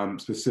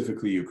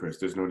 specifically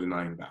Eucharist. There's no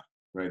denying that,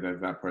 right?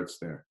 That part's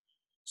there.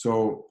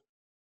 So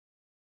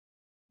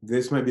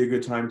this might be a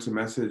good time to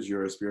message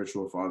your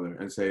spiritual father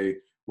and say,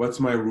 what's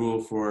my rule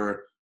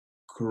for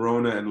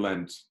Corona and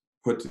Lent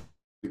put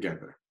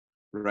together,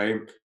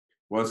 right?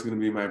 What's going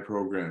to be my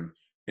program?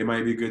 It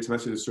might be good to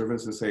message the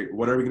servants and say,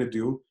 what are we going to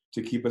do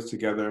to keep us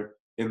together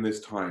in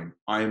this time?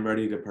 I am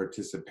ready to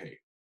participate,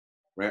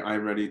 right?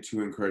 I'm ready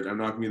to encourage. I'm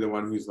not going to be the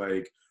one who's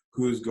like,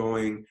 who's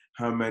going,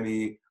 how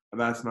many,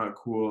 that's not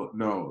cool.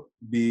 No,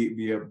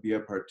 be a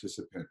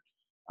participant.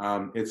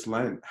 It's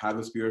Lent. Have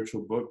a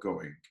spiritual book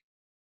going,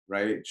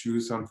 right?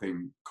 Choose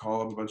something.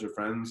 Call up a bunch of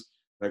friends.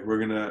 Like we're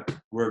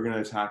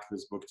gonna attack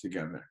this book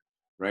together,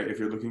 right? If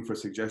you're looking for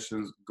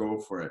suggestions, go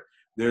for it.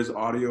 There's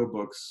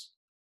audiobooks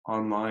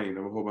online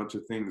of a whole bunch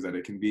of things that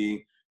it can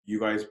be you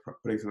guys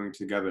putting something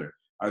together.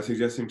 I was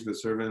suggesting to the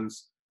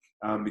servants,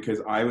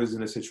 because I was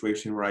in a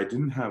situation where I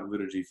didn't have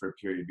liturgy for a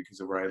period because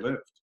of where I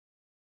lived.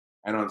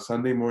 And on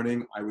Sunday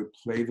morning, I would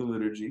play the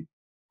liturgy.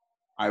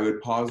 I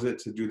would pause it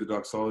to do the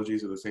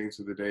doxologies of the saints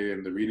of the day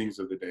and the readings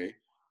of the day,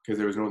 because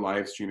there was no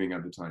live streaming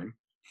at the time.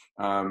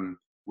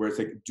 Where it's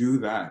like, do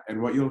that.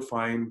 And what you'll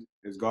find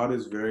is God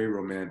is very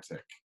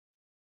romantic.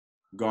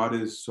 God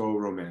is so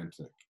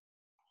romantic.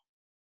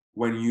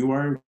 When you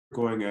are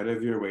going out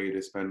of your way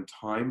to spend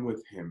time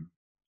with him,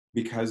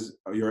 because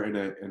you're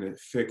in a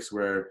fix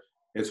where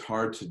it's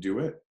hard to do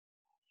it,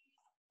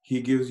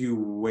 he gives you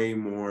way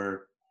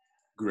more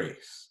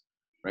grace,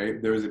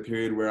 right? There was a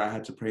period where I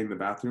had to pray in the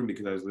bathroom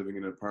because I was living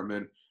in an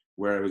apartment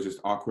where it was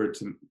just awkward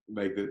to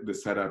like the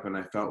setup, and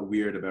I felt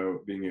weird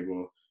about being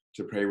able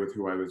to pray with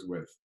who I was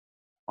with.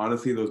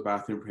 Honestly, those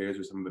bathroom prayers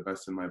are some of the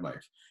best in my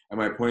life. And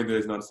my point there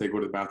is not to say go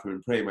to the bathroom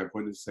and pray. My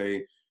point is to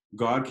say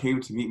God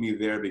came to meet me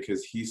there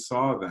because he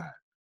saw that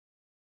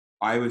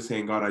I was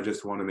saying, God, I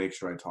just want to make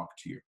sure I talk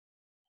to you.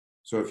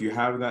 So if you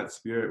have that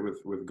spirit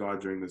with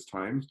God during this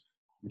time,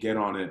 get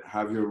on it.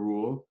 Have your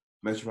rule,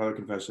 message your Father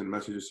confession,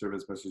 message your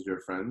servants, message your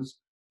friends.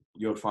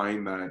 You'll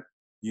find that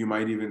you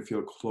might even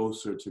feel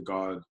closer to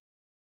God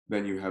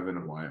than you have in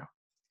a while.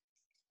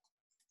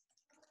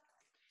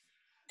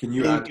 Can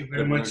you Thank you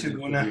very much,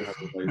 Abuna.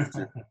 Thank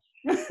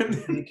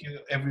Thank you,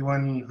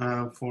 everyone,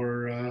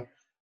 for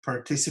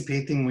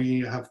participating. We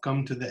have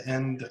come to the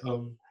end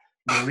of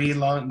the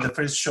relaunch, the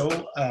first show,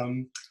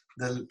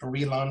 the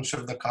relaunch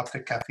of the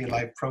Coptic Cafe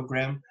Live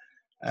program.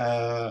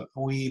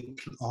 We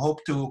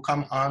hope to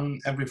come on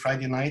every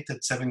Friday night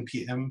at 7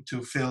 p.m.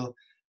 to fill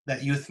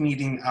that youth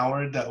meeting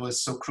hour that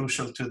was so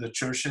crucial to the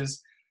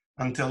churches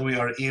until we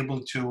are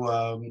able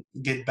to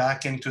get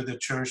back into the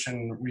church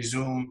and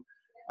resume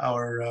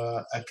our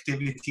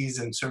activities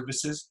and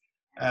services.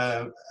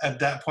 At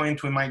that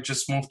point, we might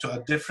just move to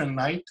a different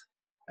night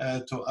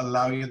to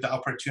allow you the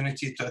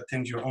opportunity to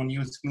attend your own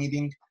youth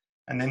meeting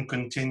and then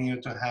continue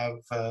to have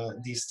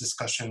these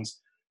discussions.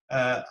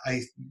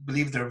 I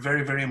believe they're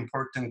very, very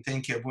important.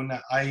 Thank you,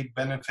 Abuna. I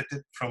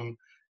benefited from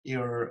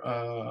your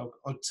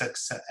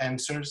Otsek's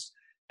answers,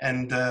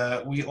 and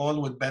we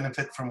all would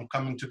benefit from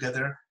coming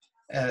together,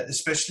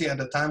 especially at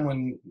a time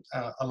when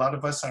a lot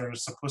of us are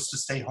supposed to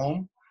stay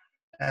home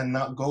and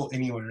not go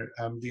anywhere.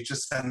 They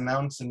just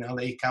announced in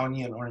LA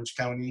County and Orange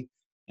County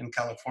in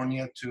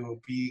California to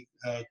be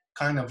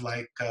kind of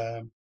like,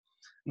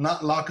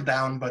 not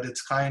lockdown, but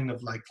it's kind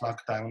of like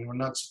lockdown. We're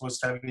not supposed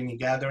to have any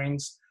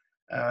gatherings,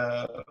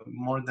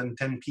 more than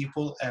 10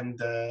 people,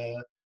 and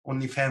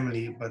only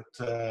family, but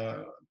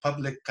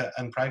public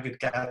and private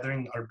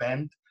gathering are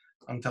banned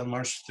until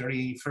March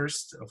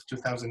 31st of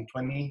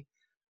 2020.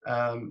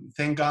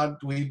 Thank God,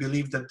 we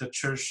believe that the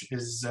church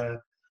is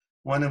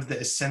one of the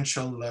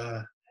essential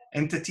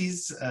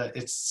entities.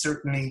 It's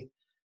certainly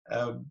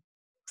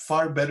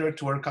far better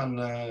to work on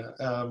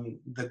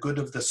the good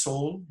of the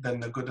soul than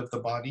the good of the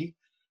body.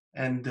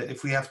 And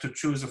if we have to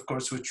choose, of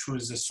course, we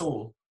choose the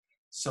soul.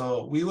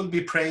 So we will be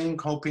praying,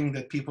 hoping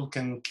that people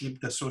can keep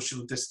the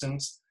social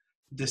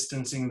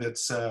distancing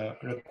that's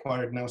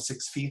required now,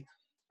 6 feet.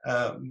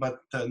 But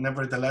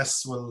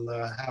nevertheless, we'll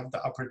have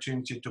the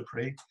opportunity to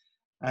pray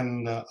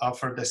and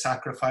offer the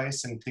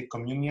sacrifice and take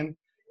communion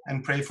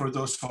and pray for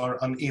those who are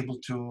unable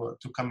to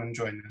come and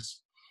join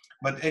us.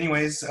 But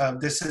anyways,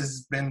 this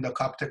has been the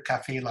Coptic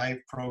Cafe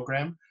Live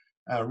program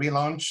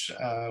relaunch.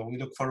 We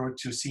look forward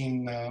to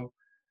seeing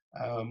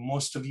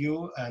most of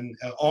you and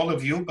all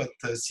of you, but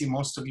see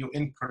most of you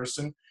in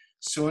person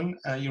soon.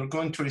 You're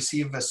going to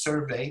receive a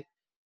survey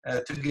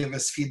to give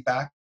us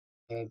feedback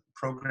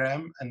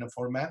program and the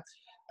format.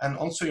 And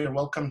also you're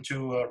welcome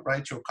to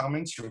write your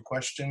comments, your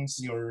questions,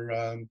 your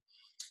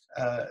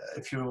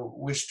if you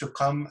wish to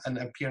come and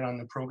appear on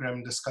the program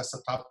and discuss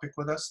a topic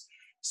with us,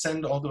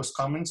 send all those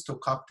comments to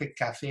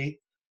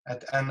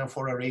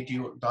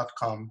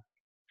copticcafe@anaphoraradio.com.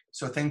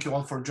 So thank you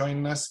all for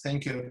joining us.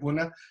 Thank you,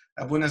 Abuna.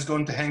 Abuna is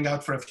going to hang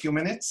out for a few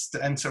minutes to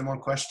answer more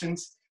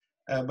questions.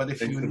 But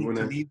if you need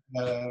to leave,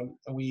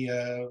 we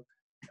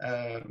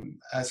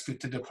ask you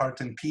to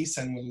depart in peace,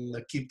 and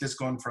we'll keep this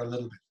going for a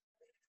little bit.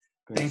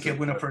 Thank you,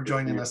 Abuna, for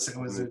joining us. It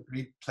was a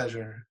great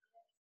pleasure.